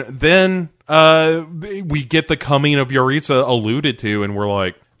 And then we get the coming of Yaritza alluded to, and we're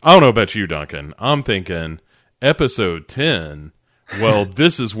like, I don't know about you, Duncan. I'm thinking episode 10, well,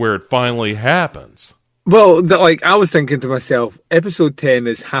 this is where it finally happens. Well, I was thinking to myself, episode 10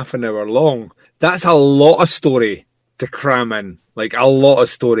 is half an hour long. That's a lot of story to cram in. Like, a lot of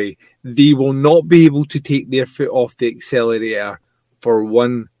story. They will not be able to take their foot off the accelerator for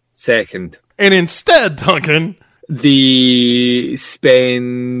 1 second. And instead, Duncan, they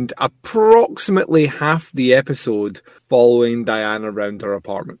spend approximately half the episode following Diana around her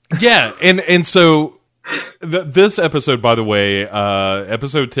apartment. Yeah, and so this episode, by the way,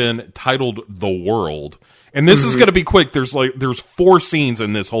 episode 10, titled "The World," and this is going to be quick. There's 4 scenes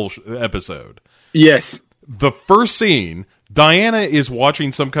in this whole episode. Yes. The first scene, Diana is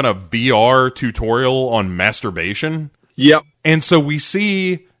watching some kind of VR tutorial on masturbation. Yep. And so we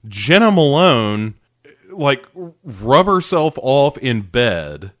see Jenna Malone rub herself off in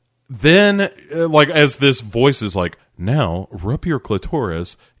bed. Then, as this voice is like, now rub your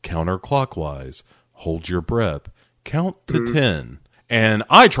clitoris counterclockwise. Hold your breath. Count to 10. And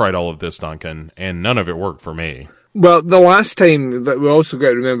I tried all of this, Duncan, and none of it worked for me. Well, the last time, we also got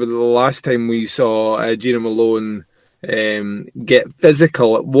to remember that the last time we saw Gina Malone get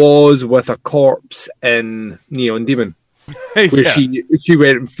physical, it was with a corpse in Neon Demon. Where she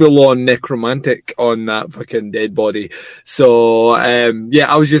went full on necromantic on that fucking dead body. So I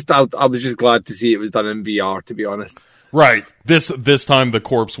was just glad to see it was done in VR, to be honest. Right. This time the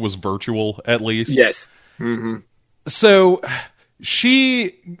corpse was virtual, at least. Yes. Mm-hmm. So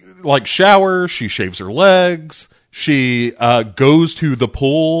she showers, she shaves her legs, she goes to the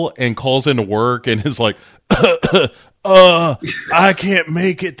pool and calls into work and is like, I can't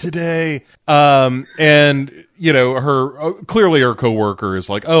make it today. And clearly her coworker is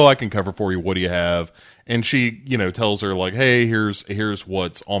like, oh, I can cover for you. What do you have? And she, tells her like, hey, here's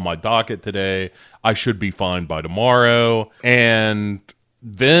what's on my docket today. I should be fine by tomorrow. And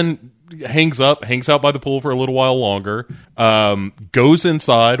then hangs out by the pool for a little while longer, goes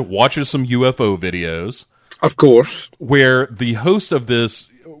inside, watches some UFO videos. Of course. Where the host of this,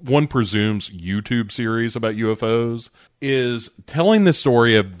 one presumes, YouTube series about UFOs is telling the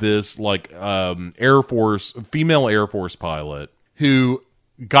story of this female Air Force pilot who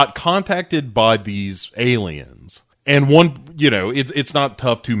got contacted by these aliens. And it's not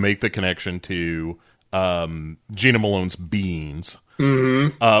tough to make the connection to Gina Malone's beans,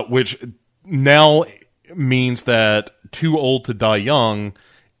 which now means that Too Old to Die Young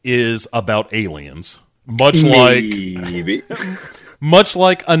is about aliens. Much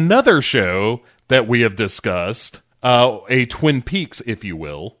like another show that we have discussed, a Twin Peaks, if you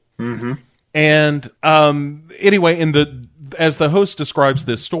will. Mm-hmm. And anyway, as the host describes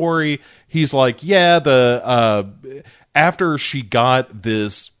this story, he's like, yeah, after she got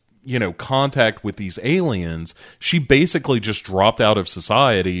this, contact with these aliens, she basically just dropped out of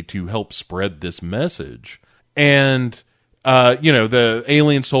society to help spread this message. And the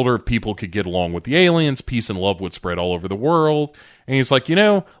aliens told her if people could get along with the aliens, peace and love would spread all over the world. And he's like,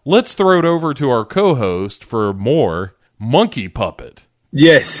 let's throw it over to our co-host for more Monkey Puppet.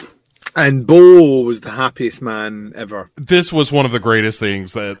 Yes. And Bo was the happiest man ever. This was one of the greatest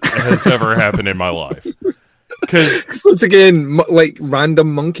things that has ever happened in my life. Because once again,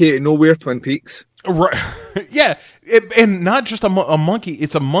 random monkey out of nowhere, Twin Peaks. Right. Yeah. And not just a monkey.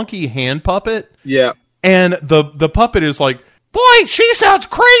 It's a monkey hand puppet. Yeah. And the puppet is like, boy, she sounds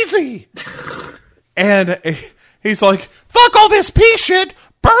crazy. And he's like, fuck all this pea shit,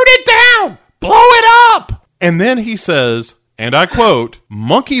 burn it down, blow it up. And then he says, and I quote,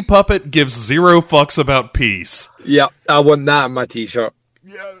 Monkey Puppet gives 0 fucks about peace. Yeah, I want that on my t-shirt.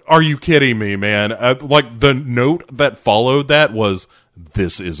 Are you kidding me, man? The note that followed that was,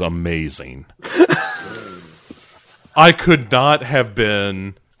 this is amazing. I could not have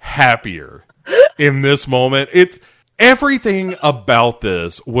been happier in this moment. Everything about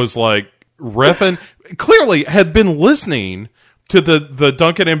this was like Refn clearly had been listening to the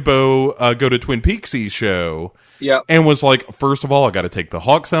Duncan and Bo Go to Twin Peaksy show. Yeah. And was like, first of all, I got to take the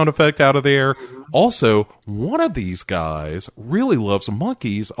hawk sound effect out of there. Also, one of these guys really loves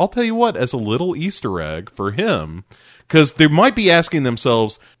monkeys. I'll tell you what, as a little Easter egg for him, because they might be asking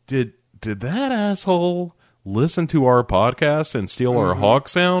themselves, did that asshole listen to our podcast and steal our hawk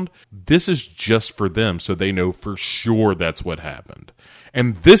sound, this is just for them so they know for sure that's what happened.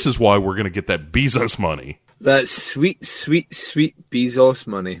 And this is why we're going to get that Bezos money. That sweet, sweet, sweet Bezos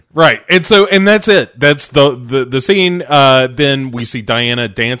money. Right. And that's it. That's the scene. Then we see Diana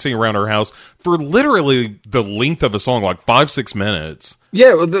dancing around her house for literally the length of a song, like 5-6 minutes.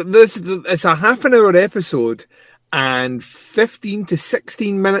 Yeah, well, it's a half an hour episode, and 15 to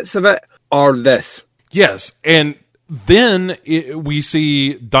 16 minutes of it are this. Yes. And then we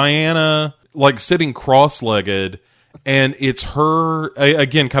see Diana like sitting cross-legged, and it's her,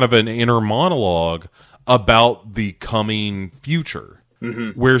 again, kind of an inner monologue about the coming future,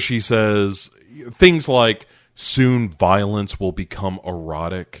 where she says things like, soon violence will become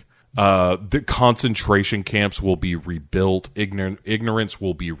erotic, the concentration camps will be rebuilt, ignorance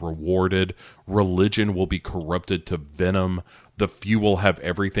will be rewarded, religion will be corrupted to venom, the few will have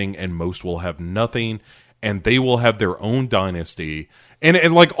everything and most will have nothing, and they will have their own dynasty.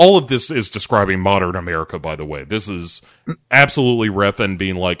 And like all of this is describing modern America, by the way. This is absolutely Refn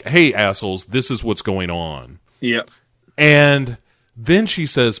being like, hey, assholes, this is what's going on. Yeah. And then she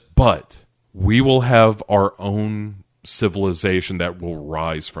says, but we will have our own civilization that will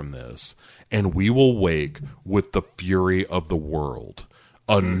rise from this. And we will wake with the fury of the world.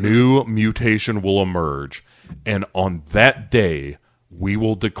 A new mutation will emerge. And on that day, we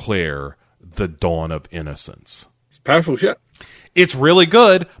will declare the dawn of innocence. It's powerful shit. It's really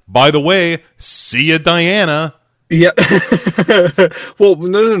good. By the way, see ya, Diana. Yeah. Well,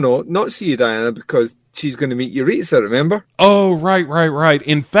 no. Not see you, Diana, because she's going to meet Yuritsa, remember? Oh, right.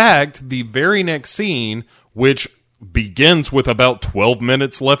 In fact, the very next scene, which begins with about 12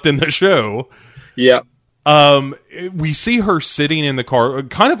 minutes left in the show. Yeah. We see her sitting in the car,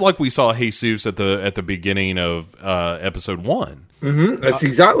 kind of like we saw Jesus at the beginning of episode 1. Mm-hmm. That's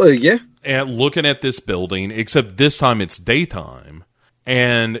exactly, yeah. And looking at this building, except this time it's daytime,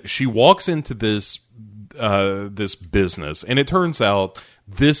 and she walks into this business, and it turns out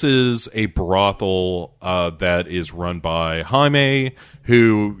this is a brothel that is run by Jaime,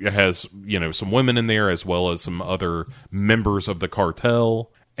 who has some women in there as well as some other members of the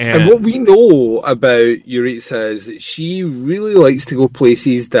cartel. And what we know about Yuritsa is that she really likes to go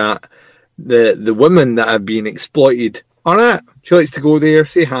places that the women that have been exploited are at. She likes to go there,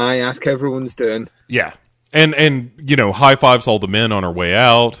 say hi, ask how everyone's doing. Yeah. And high fives all the men on her way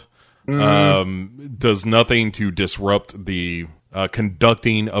out. Does nothing to disrupt the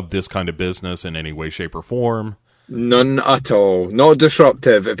conducting of this kind of business in any way, shape, or form. None at all. Not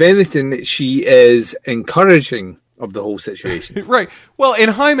disruptive. If anything, she is encouraging of the whole situation. Right. Well,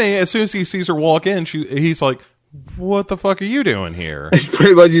 and Jaime, as soon as he sees her walk in, he's like, what the fuck are you doing here? It's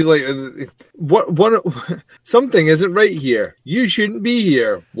pretty much, he's like, what, something isn't right here. You shouldn't be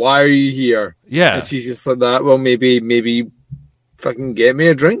here. Why are you here? Yeah. And she's just like that. Well, maybe fucking get me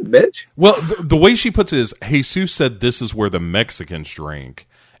a drink, bitch. Well, the way she puts it is, Jesus said this is where the Mexicans drink,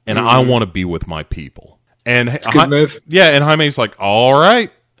 and I want to be with my people. And good move. Yeah, and Jaime's like, all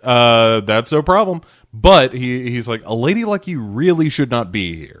right, that's no problem. But he's like, a lady like you really should not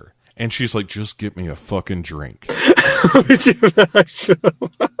be here. And she's like, just get me a fucking drink.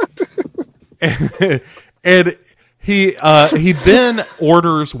 and he then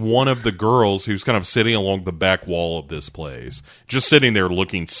orders one of the girls who's kind of sitting along the back wall of this place, just sitting there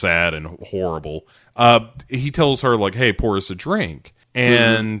looking sad and horrible. He tells her, like, hey, pour us a drink.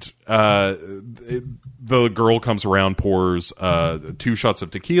 And the girl comes around, pours 2 shots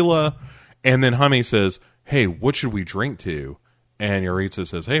of tequila, and then Jaime says, hey, what should we drink to? And Yuritsa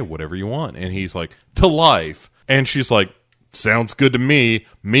says, hey, whatever you want. And he's like, to life. And she's like, sounds good to me.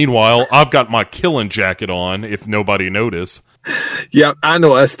 Meanwhile, I've got my killing jacket on, if nobody noticed. Yeah, I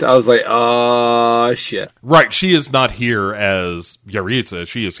noticed. I was like, oh, shit. Right, she is not here as Yuritsa.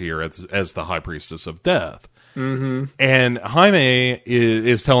 She is here as the High Priestess of Death. Mm-hmm. And Jaime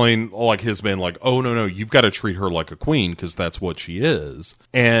is telling like his men, like, oh, no, you've got to treat her like a queen, because that's what she is.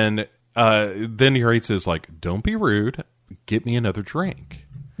 And then Yuritsa is like, don't be rude. Get me another drink.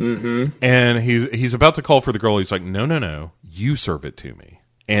 Mm-hmm. And he's about to call for the girl. He's like, no, you serve it to me.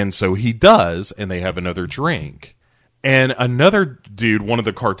 And so he does, and they have another drink. And another dude, one of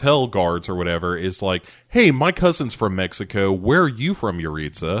the cartel guards or whatever, is like, hey, my cousin's from Mexico. Where are you from,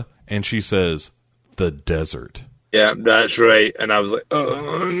 Yuritsa? And she says, the desert. Yeah, that's right. And I was like,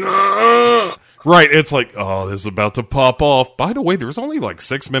 oh, no. Right, it's like, oh, this is about to pop off. By the way, there's only like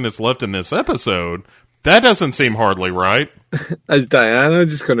 6 minutes left in this episode. That doesn't seem hardly right. Is Diana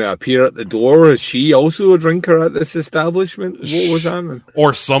just going to appear at the door? Is she also a drinker at this establishment? What was happening?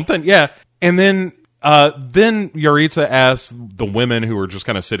 Or something, yeah. And then Yuritsa asks the women who are just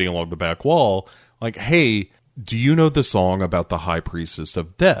kind of sitting along the back wall, like, hey, do you know the song about the High Priestess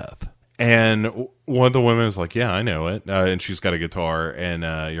of Death? And one of the women is like, yeah, I know it. And she's got a guitar. And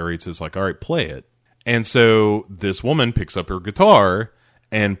Yaritza's like, all right, play it. And so this woman picks up her guitar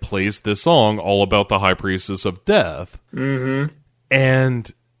and plays this song all about the High Priestess of Death. Mm-hmm.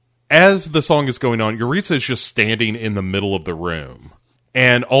 And as the song is going on, Yaritza is just standing in the middle of the room.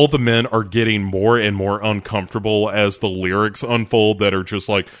 And all the men are getting more and more uncomfortable as the lyrics unfold that are just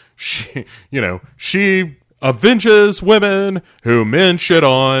like, she avenges women who men shit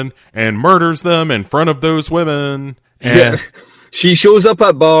on and murders them in front of those women. And she shows up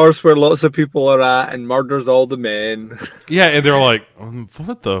at bars where lots of people are at and murders all the men. Yeah, and they're like,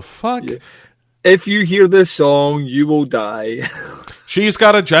 what the fuck? Yeah. If you hear this song, you will die. She's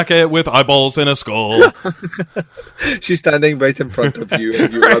got a jacket with eyeballs and a skull. She's standing right in front of you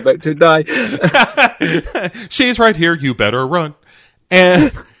and you are about to die. She's right here, you better run.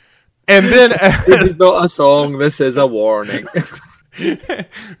 And then this is not a song, this is a warning.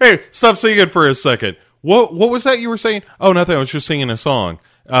 Hey, stop singing for a second. What was that you were saying? Oh, nothing. I was just singing a song.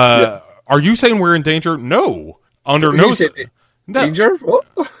 Are you saying we're in danger? No. Under no danger? What?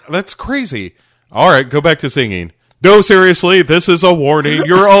 That's crazy. All right, go back to singing. No, seriously, this is a warning.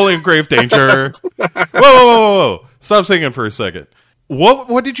 You're all in grave danger. Whoa. Stop singing for a second.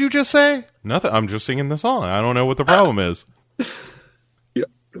 What did you just say? Nothing. I'm just singing the song. I don't know what the problem is.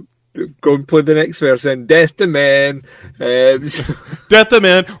 Go and play the next verse then. Death to men. Death to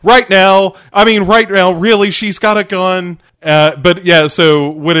men. Right now, really, she's got a gun. But yeah, so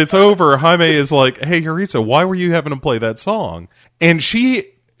when it's over, Jaime is like, hey, Yaritza, why were you having to play that song? And she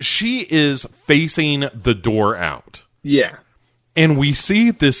is facing the door out. Yeah. And we see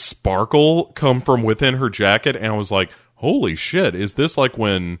this sparkle come from within her jacket, and I was like, holy shit, is this like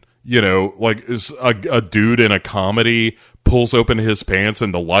when, is a dude in a comedy pulls open his pants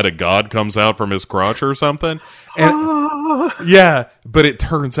and the light of God comes out from his crotch or something? And yeah, but it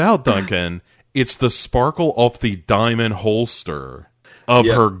turns out, Duncan, it's the sparkle off the diamond holster of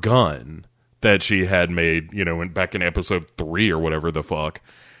her gun that she had made, back in episode 3 or whatever the fuck.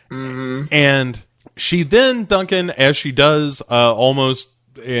 Mm-hmm. And she then, Duncan, as she does almost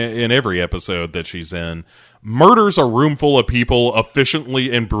in every episode that she's in, murders a room full of people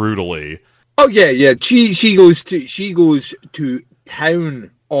efficiently and brutally. Oh yeah. She goes to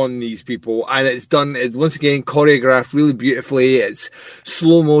town on these people, and it's done once again choreographed really beautifully. It's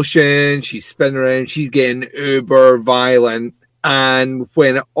slow motion. She's spinning around. She's getting uber violent. And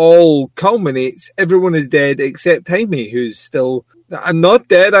when it all culminates, everyone is dead except Jaime, who's still... I'm not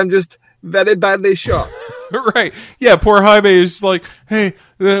dead, I'm just very badly shot. Right. Yeah, poor Jaime is like, hey,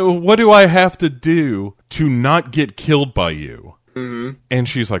 what do I have to do to not get killed by you? Mm-hmm. And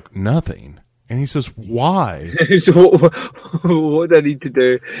she's like, nothing. And he says, why? So what do I need to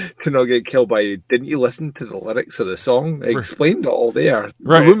do to not get killed by you? Didn't you listen to the lyrics of the song? It explained it all there.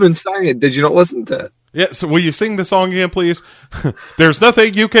 Right. The woman sang it. Did you not listen to it? Yeah, so will you sing the song again, please? There's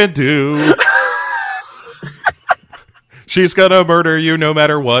nothing you can do. She's gonna murder you no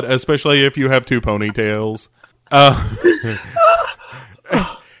matter what, especially if you have 2 ponytails.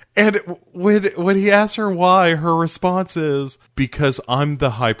 And when he asks her why, her response is, because I'm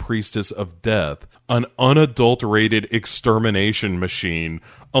the High Priestess of Death, an unadulterated extermination machine,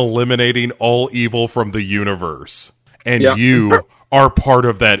 eliminating all evil from the universe. And you are part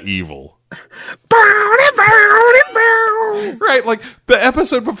of that evil. Right, like the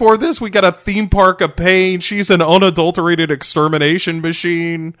episode before this, we got a theme park of pain. She's an unadulterated extermination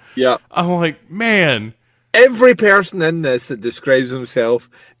machine. Yeah. I'm like, man. Every person in this that describes himself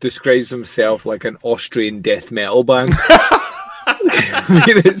like an Austrian death metal band.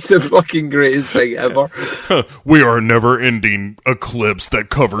 It's the fucking greatest thing ever. We are a never-ending eclipse that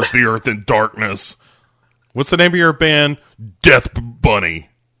covers the earth in darkness. What's the name of your band? Death Bunny.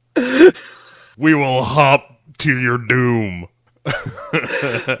 We will hop to your doom.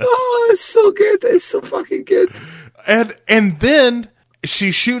 Oh, it's so good. It's so fucking good. And then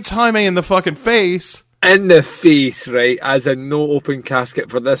she shoots Jaime in the fucking face. In the face, right? As a no open casket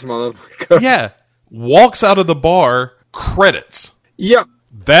for this motherfucker. Yeah. Walks out of the bar. Credits. Yep.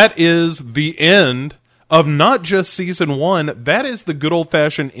 That is the end of not just season 1. That is the good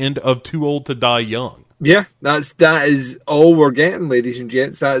old-fashioned end of Too Old to Die Young. Yeah, that is all we're getting, ladies and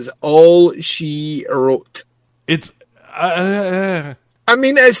gents. That is all she wrote. It's... I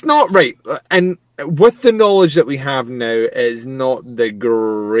mean, it's not right. And with the knowledge that we have now, it is not the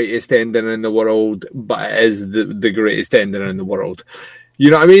greatest ending in the world, but it is the greatest ending in the world.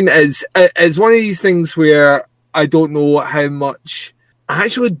 You know what I mean? It's one of these things where I don't know how much... I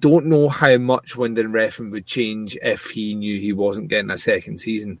actually don't know how much Wyndon Refn would change if he knew he wasn't getting a second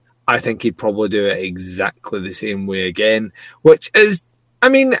season. I think he'd probably do it exactly the same way again, which is, I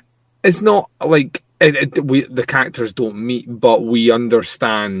mean, it's not like the characters don't meet, but we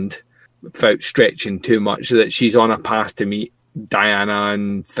understand without stretching too much that she's on a path to meet Diana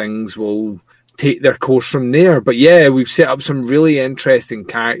and things will take their course from there. But yeah, we've set up some really interesting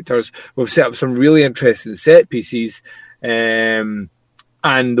characters. We've set up some really interesting set pieces. And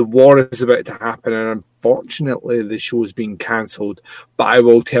the war is about to happen, and unfortunately the show's been cancelled. But I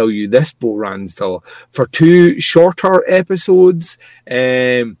will tell you this, Bo Ransdell, for 2 shorter episodes,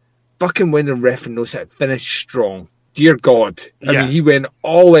 fucking Wyndham Refn knows how to finish strong. Dear God. I mean, he went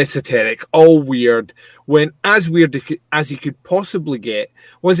all esoteric, all weird, went as weird as he could possibly get.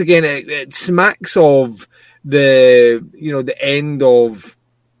 Once again, it smacks of the end of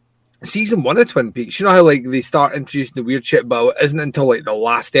season 1 of Twin Peaks. You know how like they start introducing the weird shit, but it isn't until like the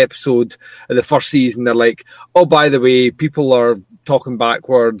last episode of the first season they're like, oh, by the way, people are talking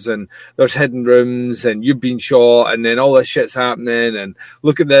backwards and there's hidden rooms and you've been shot and then all this shit's happening and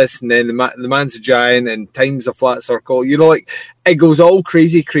look at this and then the man's a giant and time's a flat circle. You know, like it goes all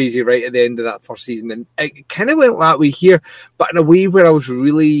crazy right at the end of that first season, and it kind of went that way here, but in a way where I was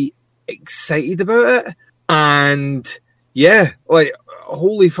really excited about it. And yeah, like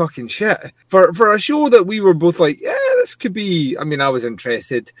holy fucking shit. For a show that we were both like, yeah, this could be, I mean, I was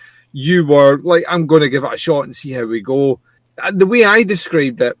interested. You were like, I'm going to give it a shot and see how we go. The way I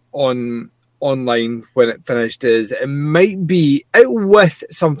described it online when it finished is it might be out with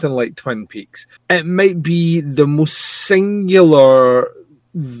something like Twin Peaks. It might be the most singular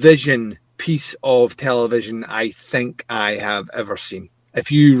vision piece of television I think I have ever seen.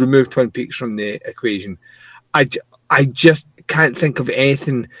 If you remove Twin Peaks from the equation, I just can't think of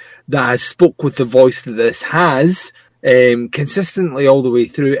anything that has spoke with the voice that this has consistently all the way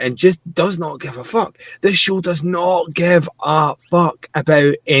through and just does not give a fuck. This show does not give a fuck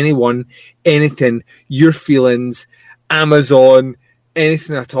about anyone, anything, your feelings, Amazon,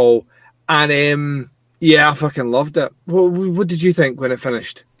 anything at all. And yeah, I fucking loved it. What did you think when it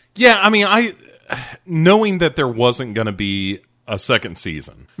finished? Yeah, I mean, knowing that there wasn't going to be a second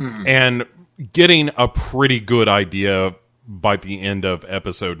season and getting a pretty good idea by the end of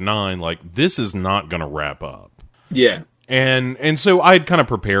episode 9, like this is not going to wrap up. Yeah. And so I'd kind of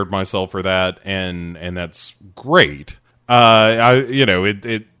prepared myself for that, and that's great. I'm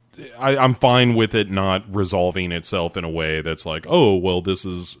fine with it not resolving itself in a way that's like, oh, well, this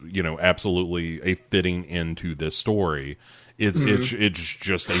is, absolutely a fitting into this story. It's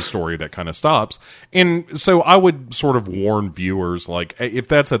just a story that kind of stops. And so I would sort of warn viewers, like, if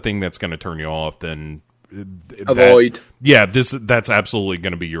that's a thing that's going to turn you off, then avoid. That's absolutely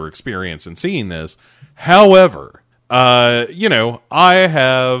going to be your experience in seeing this. However, I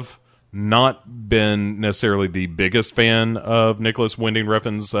have not been necessarily the biggest fan of Nicholas Winding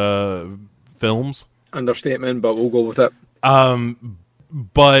Refn's films. Understatement, but we'll go with it.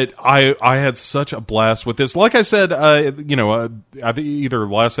 But I had such a blast with this. Like I said, I think either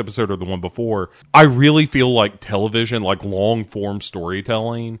last episode or the one before, I really feel like television, like long form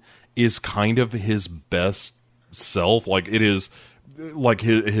storytelling, is kind of his best self. Like it is like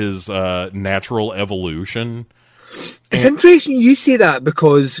his natural evolution. It's interesting you say that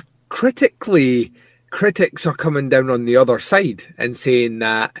because critics are coming down on the other side and saying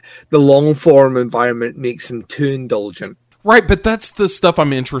that the long form environment makes him too indulgent. Right, but that's the stuff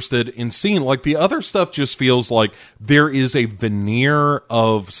I'm interested in seeing. Like, the other stuff just feels like there is a veneer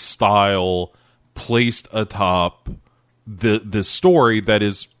of style placed atop the story that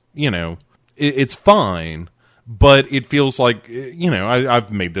is, it's fine, but it feels like,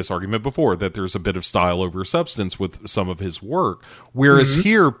 I've made this argument before, that there's a bit of style over substance with some of his work. Whereas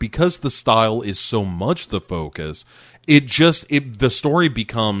here, because the style is so much the focus, the story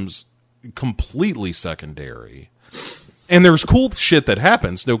becomes completely secondary. And there's cool shit that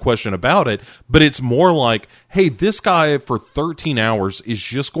happens, no question about it, but it's more like, hey, this guy for 13 hours is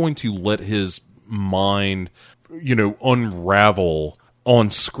just going to let his mind, unravel on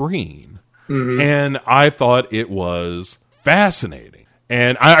screen. And I thought it was fascinating.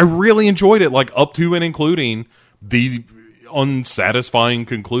 And I really enjoyed it, like up to and including the unsatisfying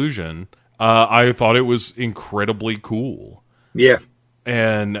conclusion. I thought it was incredibly cool. Yeah.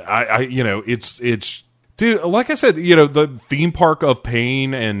 And it's dude, like I said, the theme park of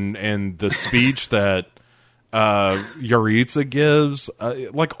pain and the speech that Yaritza gives,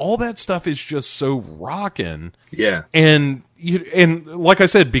 like all that stuff is just so rockin'. Yeah. And like I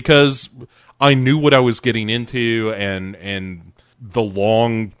said, because I knew what I was getting into and the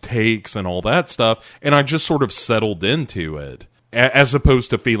long takes and all that stuff, and I just sort of settled into it. as opposed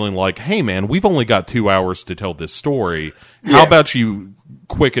to feeling like, hey man, we've only got 2 hours to tell this story. How about you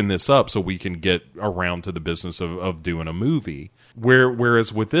quicken this up so we can get around to the business of doing a movie?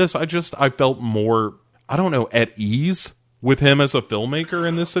 Whereas with this, I felt more, I don't know, at ease with him as a filmmaker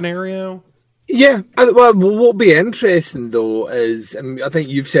in this scenario. Yeah, well, what'll be interesting though is, I think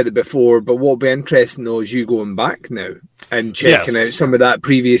you've said it before, but what'll be interesting though is you going back now and checking out some of that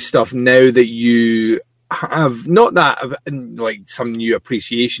previous stuff now that you have not that like some new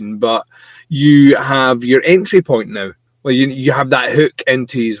appreciation, but you have your entry point now. Well, you have that hook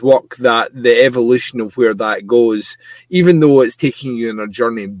into his work, that the evolution of where that goes, even though it's taking you on a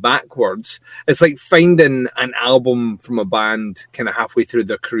journey backwards, it's like finding an album from a band kind of halfway through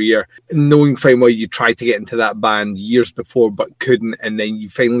their career, knowing fine well you tried to get into that band years before but couldn't, and then you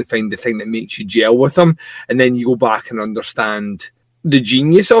finally find the thing that makes you gel with them, and then you go back and understand the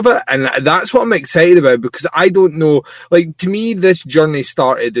genius of it. And that's what I'm excited about, because I don't know, like, to me, this journey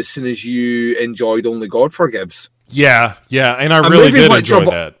started as soon as you enjoyed Only God Forgives. Yeah, and I really did enjoy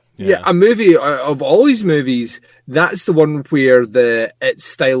that. Yeah, a movie of all these movies, that's the one where its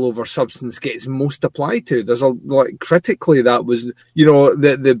style over substance gets most applied to. There's critically, that was,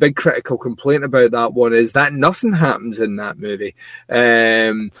 the big critical complaint about that one is that nothing happens in that movie.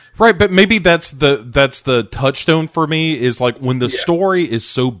 Right, but maybe that's the touchstone for me, is like when the story is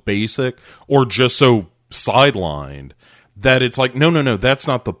so basic or just so sidelined that it's like, no, that's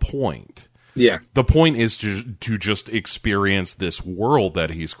not the point. Yeah. The point is to just experience this world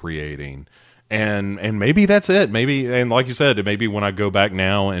that he's creating. And maybe that's it. Maybe, and like you said, maybe when I go back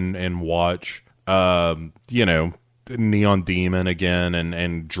now and watch, Neon Demon again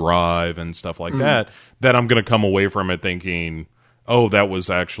and Drive and stuff like that I'm going to come away from it thinking, oh, that was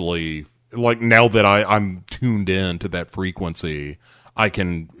actually, like, now that I'm tuned in to that frequency, I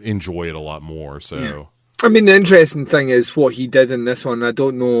can enjoy it a lot more. So. Yeah. I mean, the interesting thing is what he did in this one. I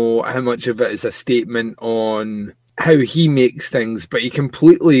don't know how much of it is a statement on how he makes things, but he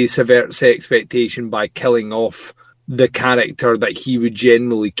completely subverts expectation by killing off the character that he would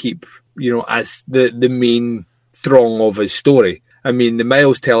generally keep, as the main throng of his story. I mean, the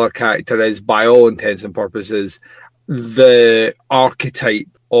Miles Teller character is, by all intents and purposes, the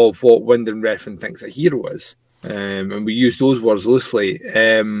archetype of what Wyndham Refn thinks a hero is. And we use those words loosely.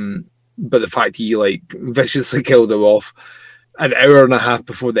 But the fact he viciously killed him off an hour and a half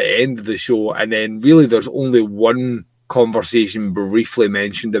before the end of the show, and then really there's only one conversation briefly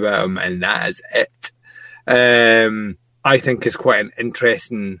mentioned about him, and that is it. I think is quite an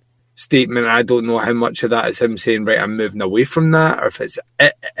interesting statement. I don't know how much of that is him saying, right, I'm moving away from that, or if it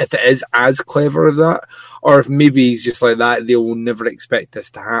is as clever as that, or if maybe he's just like that, they will never expect this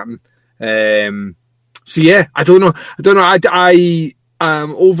to happen. So yeah, I don't know.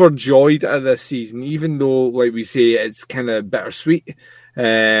 I'm overjoyed at this season, even though, like we say, it's kind of bittersweet.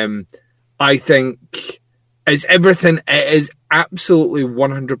 I think it's everything. It is absolutely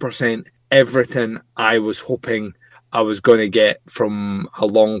 100% everything I was hoping I was going to get from a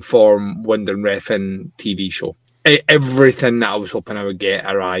long-form Wyndham Refn TV show. Everything that I was hoping I would get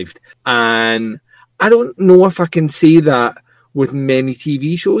arrived. And I don't know if I can say that with many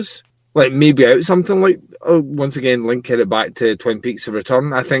TV shows. Like, maybe out something like, once again, linking it back to Twin Peaks of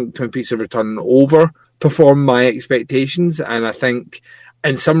Return. I think Twin Peaks of Return overperformed my expectations, and I think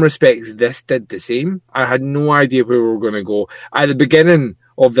in some respects this did the same. I had no idea where we were going to go. At the beginning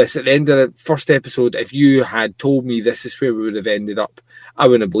of this, at the end of the first episode, if you had told me this is where we would have ended up, I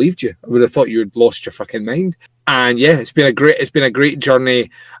wouldn't have believed you. I would have thought you had lost your fucking mind. And yeah, it's been a great journey.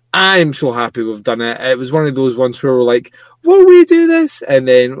 I'm so happy we've done it. It was one of those ones where we're like, will we do this? And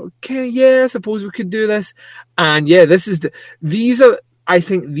then, okay, yeah, I suppose we could do this. And yeah, these are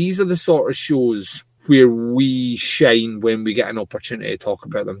the sort of shows where we shine when we get an opportunity to talk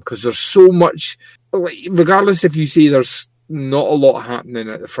about them, because there's so much, like, regardless if you say there's not a lot happening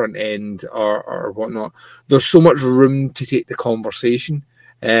at the front end or whatnot, there's so much room to take the conversation.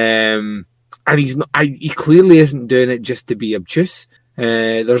 And he clearly isn't doing it just to be obtuse.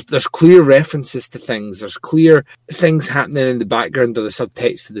 There's clear references to things. There's clear things happening in the background or the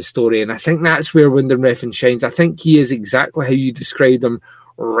subtext of the story, and I think that's where Wyndham Refn shines. I think he is exactly how you described him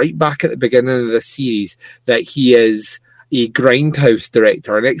right back at the beginning of this series, that he is a grindhouse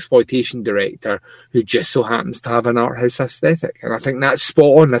director, an exploitation director who just so happens to have an art house aesthetic, and I think that's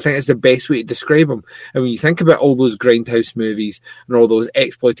spot on. I think it's the best way to describe him. And when you think about all those grindhouse movies and all those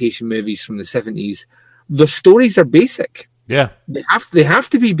exploitation movies from the 70s, the stories are basic. Yeah. They have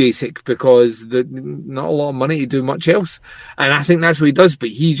to be basic because not a lot of money to do much else. And I think that's what he does, but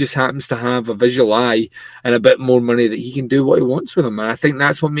he just happens to have a visual eye and a bit more money that he can do what he wants with them. And I think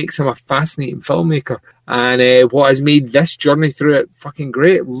that's what makes him a fascinating filmmaker. And what has made this journey through it fucking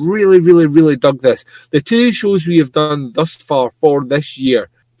great. Really, really, really dug this. The 2 shows we have done thus far for this year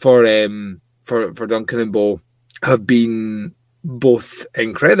for Duncan and Bo have been both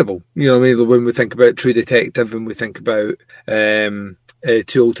incredible. You know what I mean? When we think about True Detective and we think about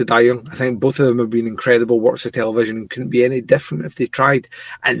Too Old to Die Young, I think both of them have been incredible works of television and couldn't be any different if they tried.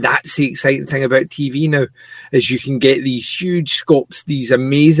 And that's the exciting thing about TV now, is you can get these huge scopes, these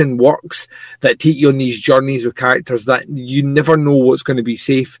amazing works that take you on these journeys with characters that you never know what's going to be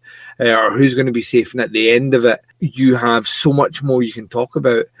safe or who's going to be safe. And at the end of it, you have so much more you can talk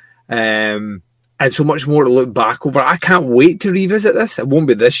about. And so much more to look back over. I can't wait to revisit this. It won't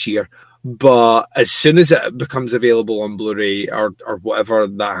be this year, but as soon as it becomes available on Blu-ray or whatever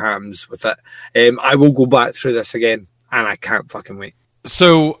that happens with it, I will go back through this again, and I can't fucking wait.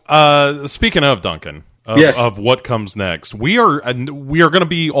 So, speaking of Duncan, of what comes next, we are going to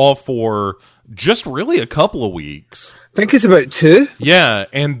be off for just really a couple of weeks. I think it's about 2. Yeah,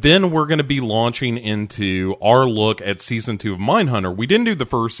 and then we're going to be launching into our look at season 2 of Mindhunter. We didn't do the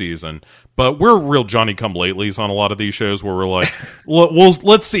first season, but we're real Johnny-come-latelys on a lot of these shows where we're like,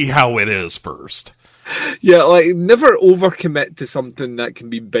 let's see how it is first. Yeah, like, never overcommit to something that can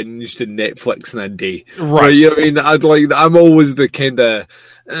be binged in Netflix in a day. Right. You know what I mean? I'm always the kind of,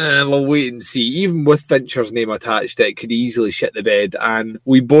 we'll wait and see. Even with Fincher's name attached, it could easily shit the bed. And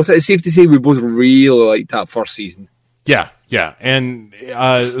it's safe to say we both really liked that first season. Yeah. And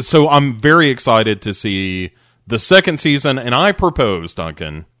so I'm very excited to see the second season. And I propose,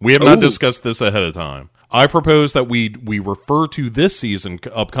 Duncan, we have not discussed this ahead of time. I propose that we refer to this season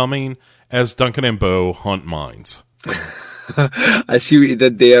upcoming as Duncan and Bo Hunt Minds. I see what you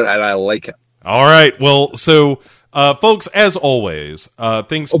did there, and I like it. All right. Well, so, folks, as always,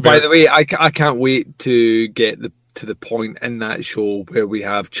 things... by the way, I can't wait to get to the point in that show where we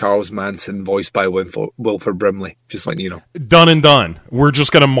have Charles Manson voiced by Wilford Brimley, just letting you know. Done and done. We're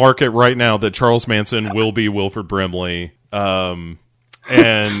just going to mark it right now that Charles Manson will be Wilford Brimley. And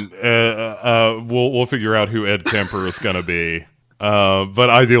we'll figure out who Ed Kemper is going to be. But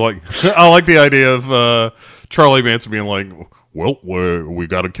I like the idea of Charlie Manson being like, well, we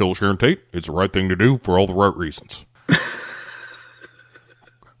got to kill Sharon Tate. It's the right thing to do for all the right reasons.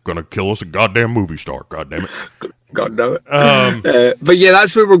 Gonna kill us a goddamn movie star. God damn it. God damn it. But yeah,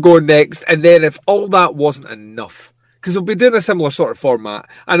 that's where we're going next. And then if all that wasn't enough, because we'll be doing a similar sort of format.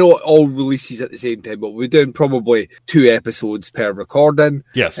 I know it all releases at the same time, but we'll be doing probably 2 episodes per recording.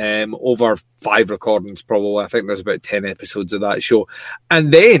 Yes. Over 5 recordings, probably. I think there's about 10 episodes of that show.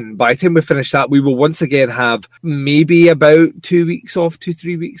 And then by the time we finish that, we will once again have maybe about 2 weeks off,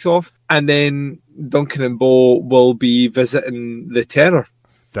 2-3 weeks off. And then Duncan and Bo will be visiting the Terror.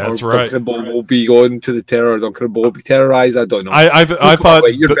 That's right. Duncan and Bo will be going to the Terror. Duncan and Bo will be terrorized. I don't know. I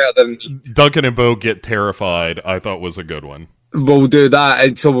thought you're better than me. Duncan and Bo Get Terrified, I thought was a good one. We'll do that.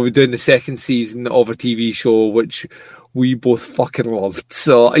 And so we'll be doing the second season of a TV show, which we both fucking loved.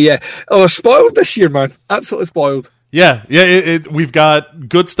 So, yeah. We're spoiled this year, man. Absolutely spoiled. Yeah. We've got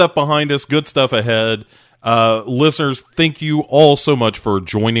good stuff behind us, good stuff ahead. Listeners, thank you all so much for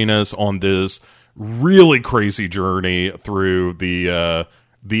joining us on this really crazy journey through the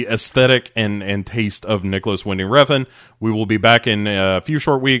aesthetic and taste of Nicholas Winding Refn. We will be back in a few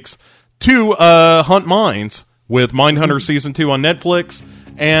short weeks to Hunt Minds with Mindhunter Season 2 on Netflix.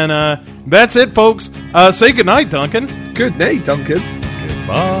 And that's it, folks. Say goodnight, Duncan. Good night, Duncan.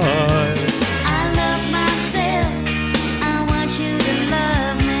 Goodbye.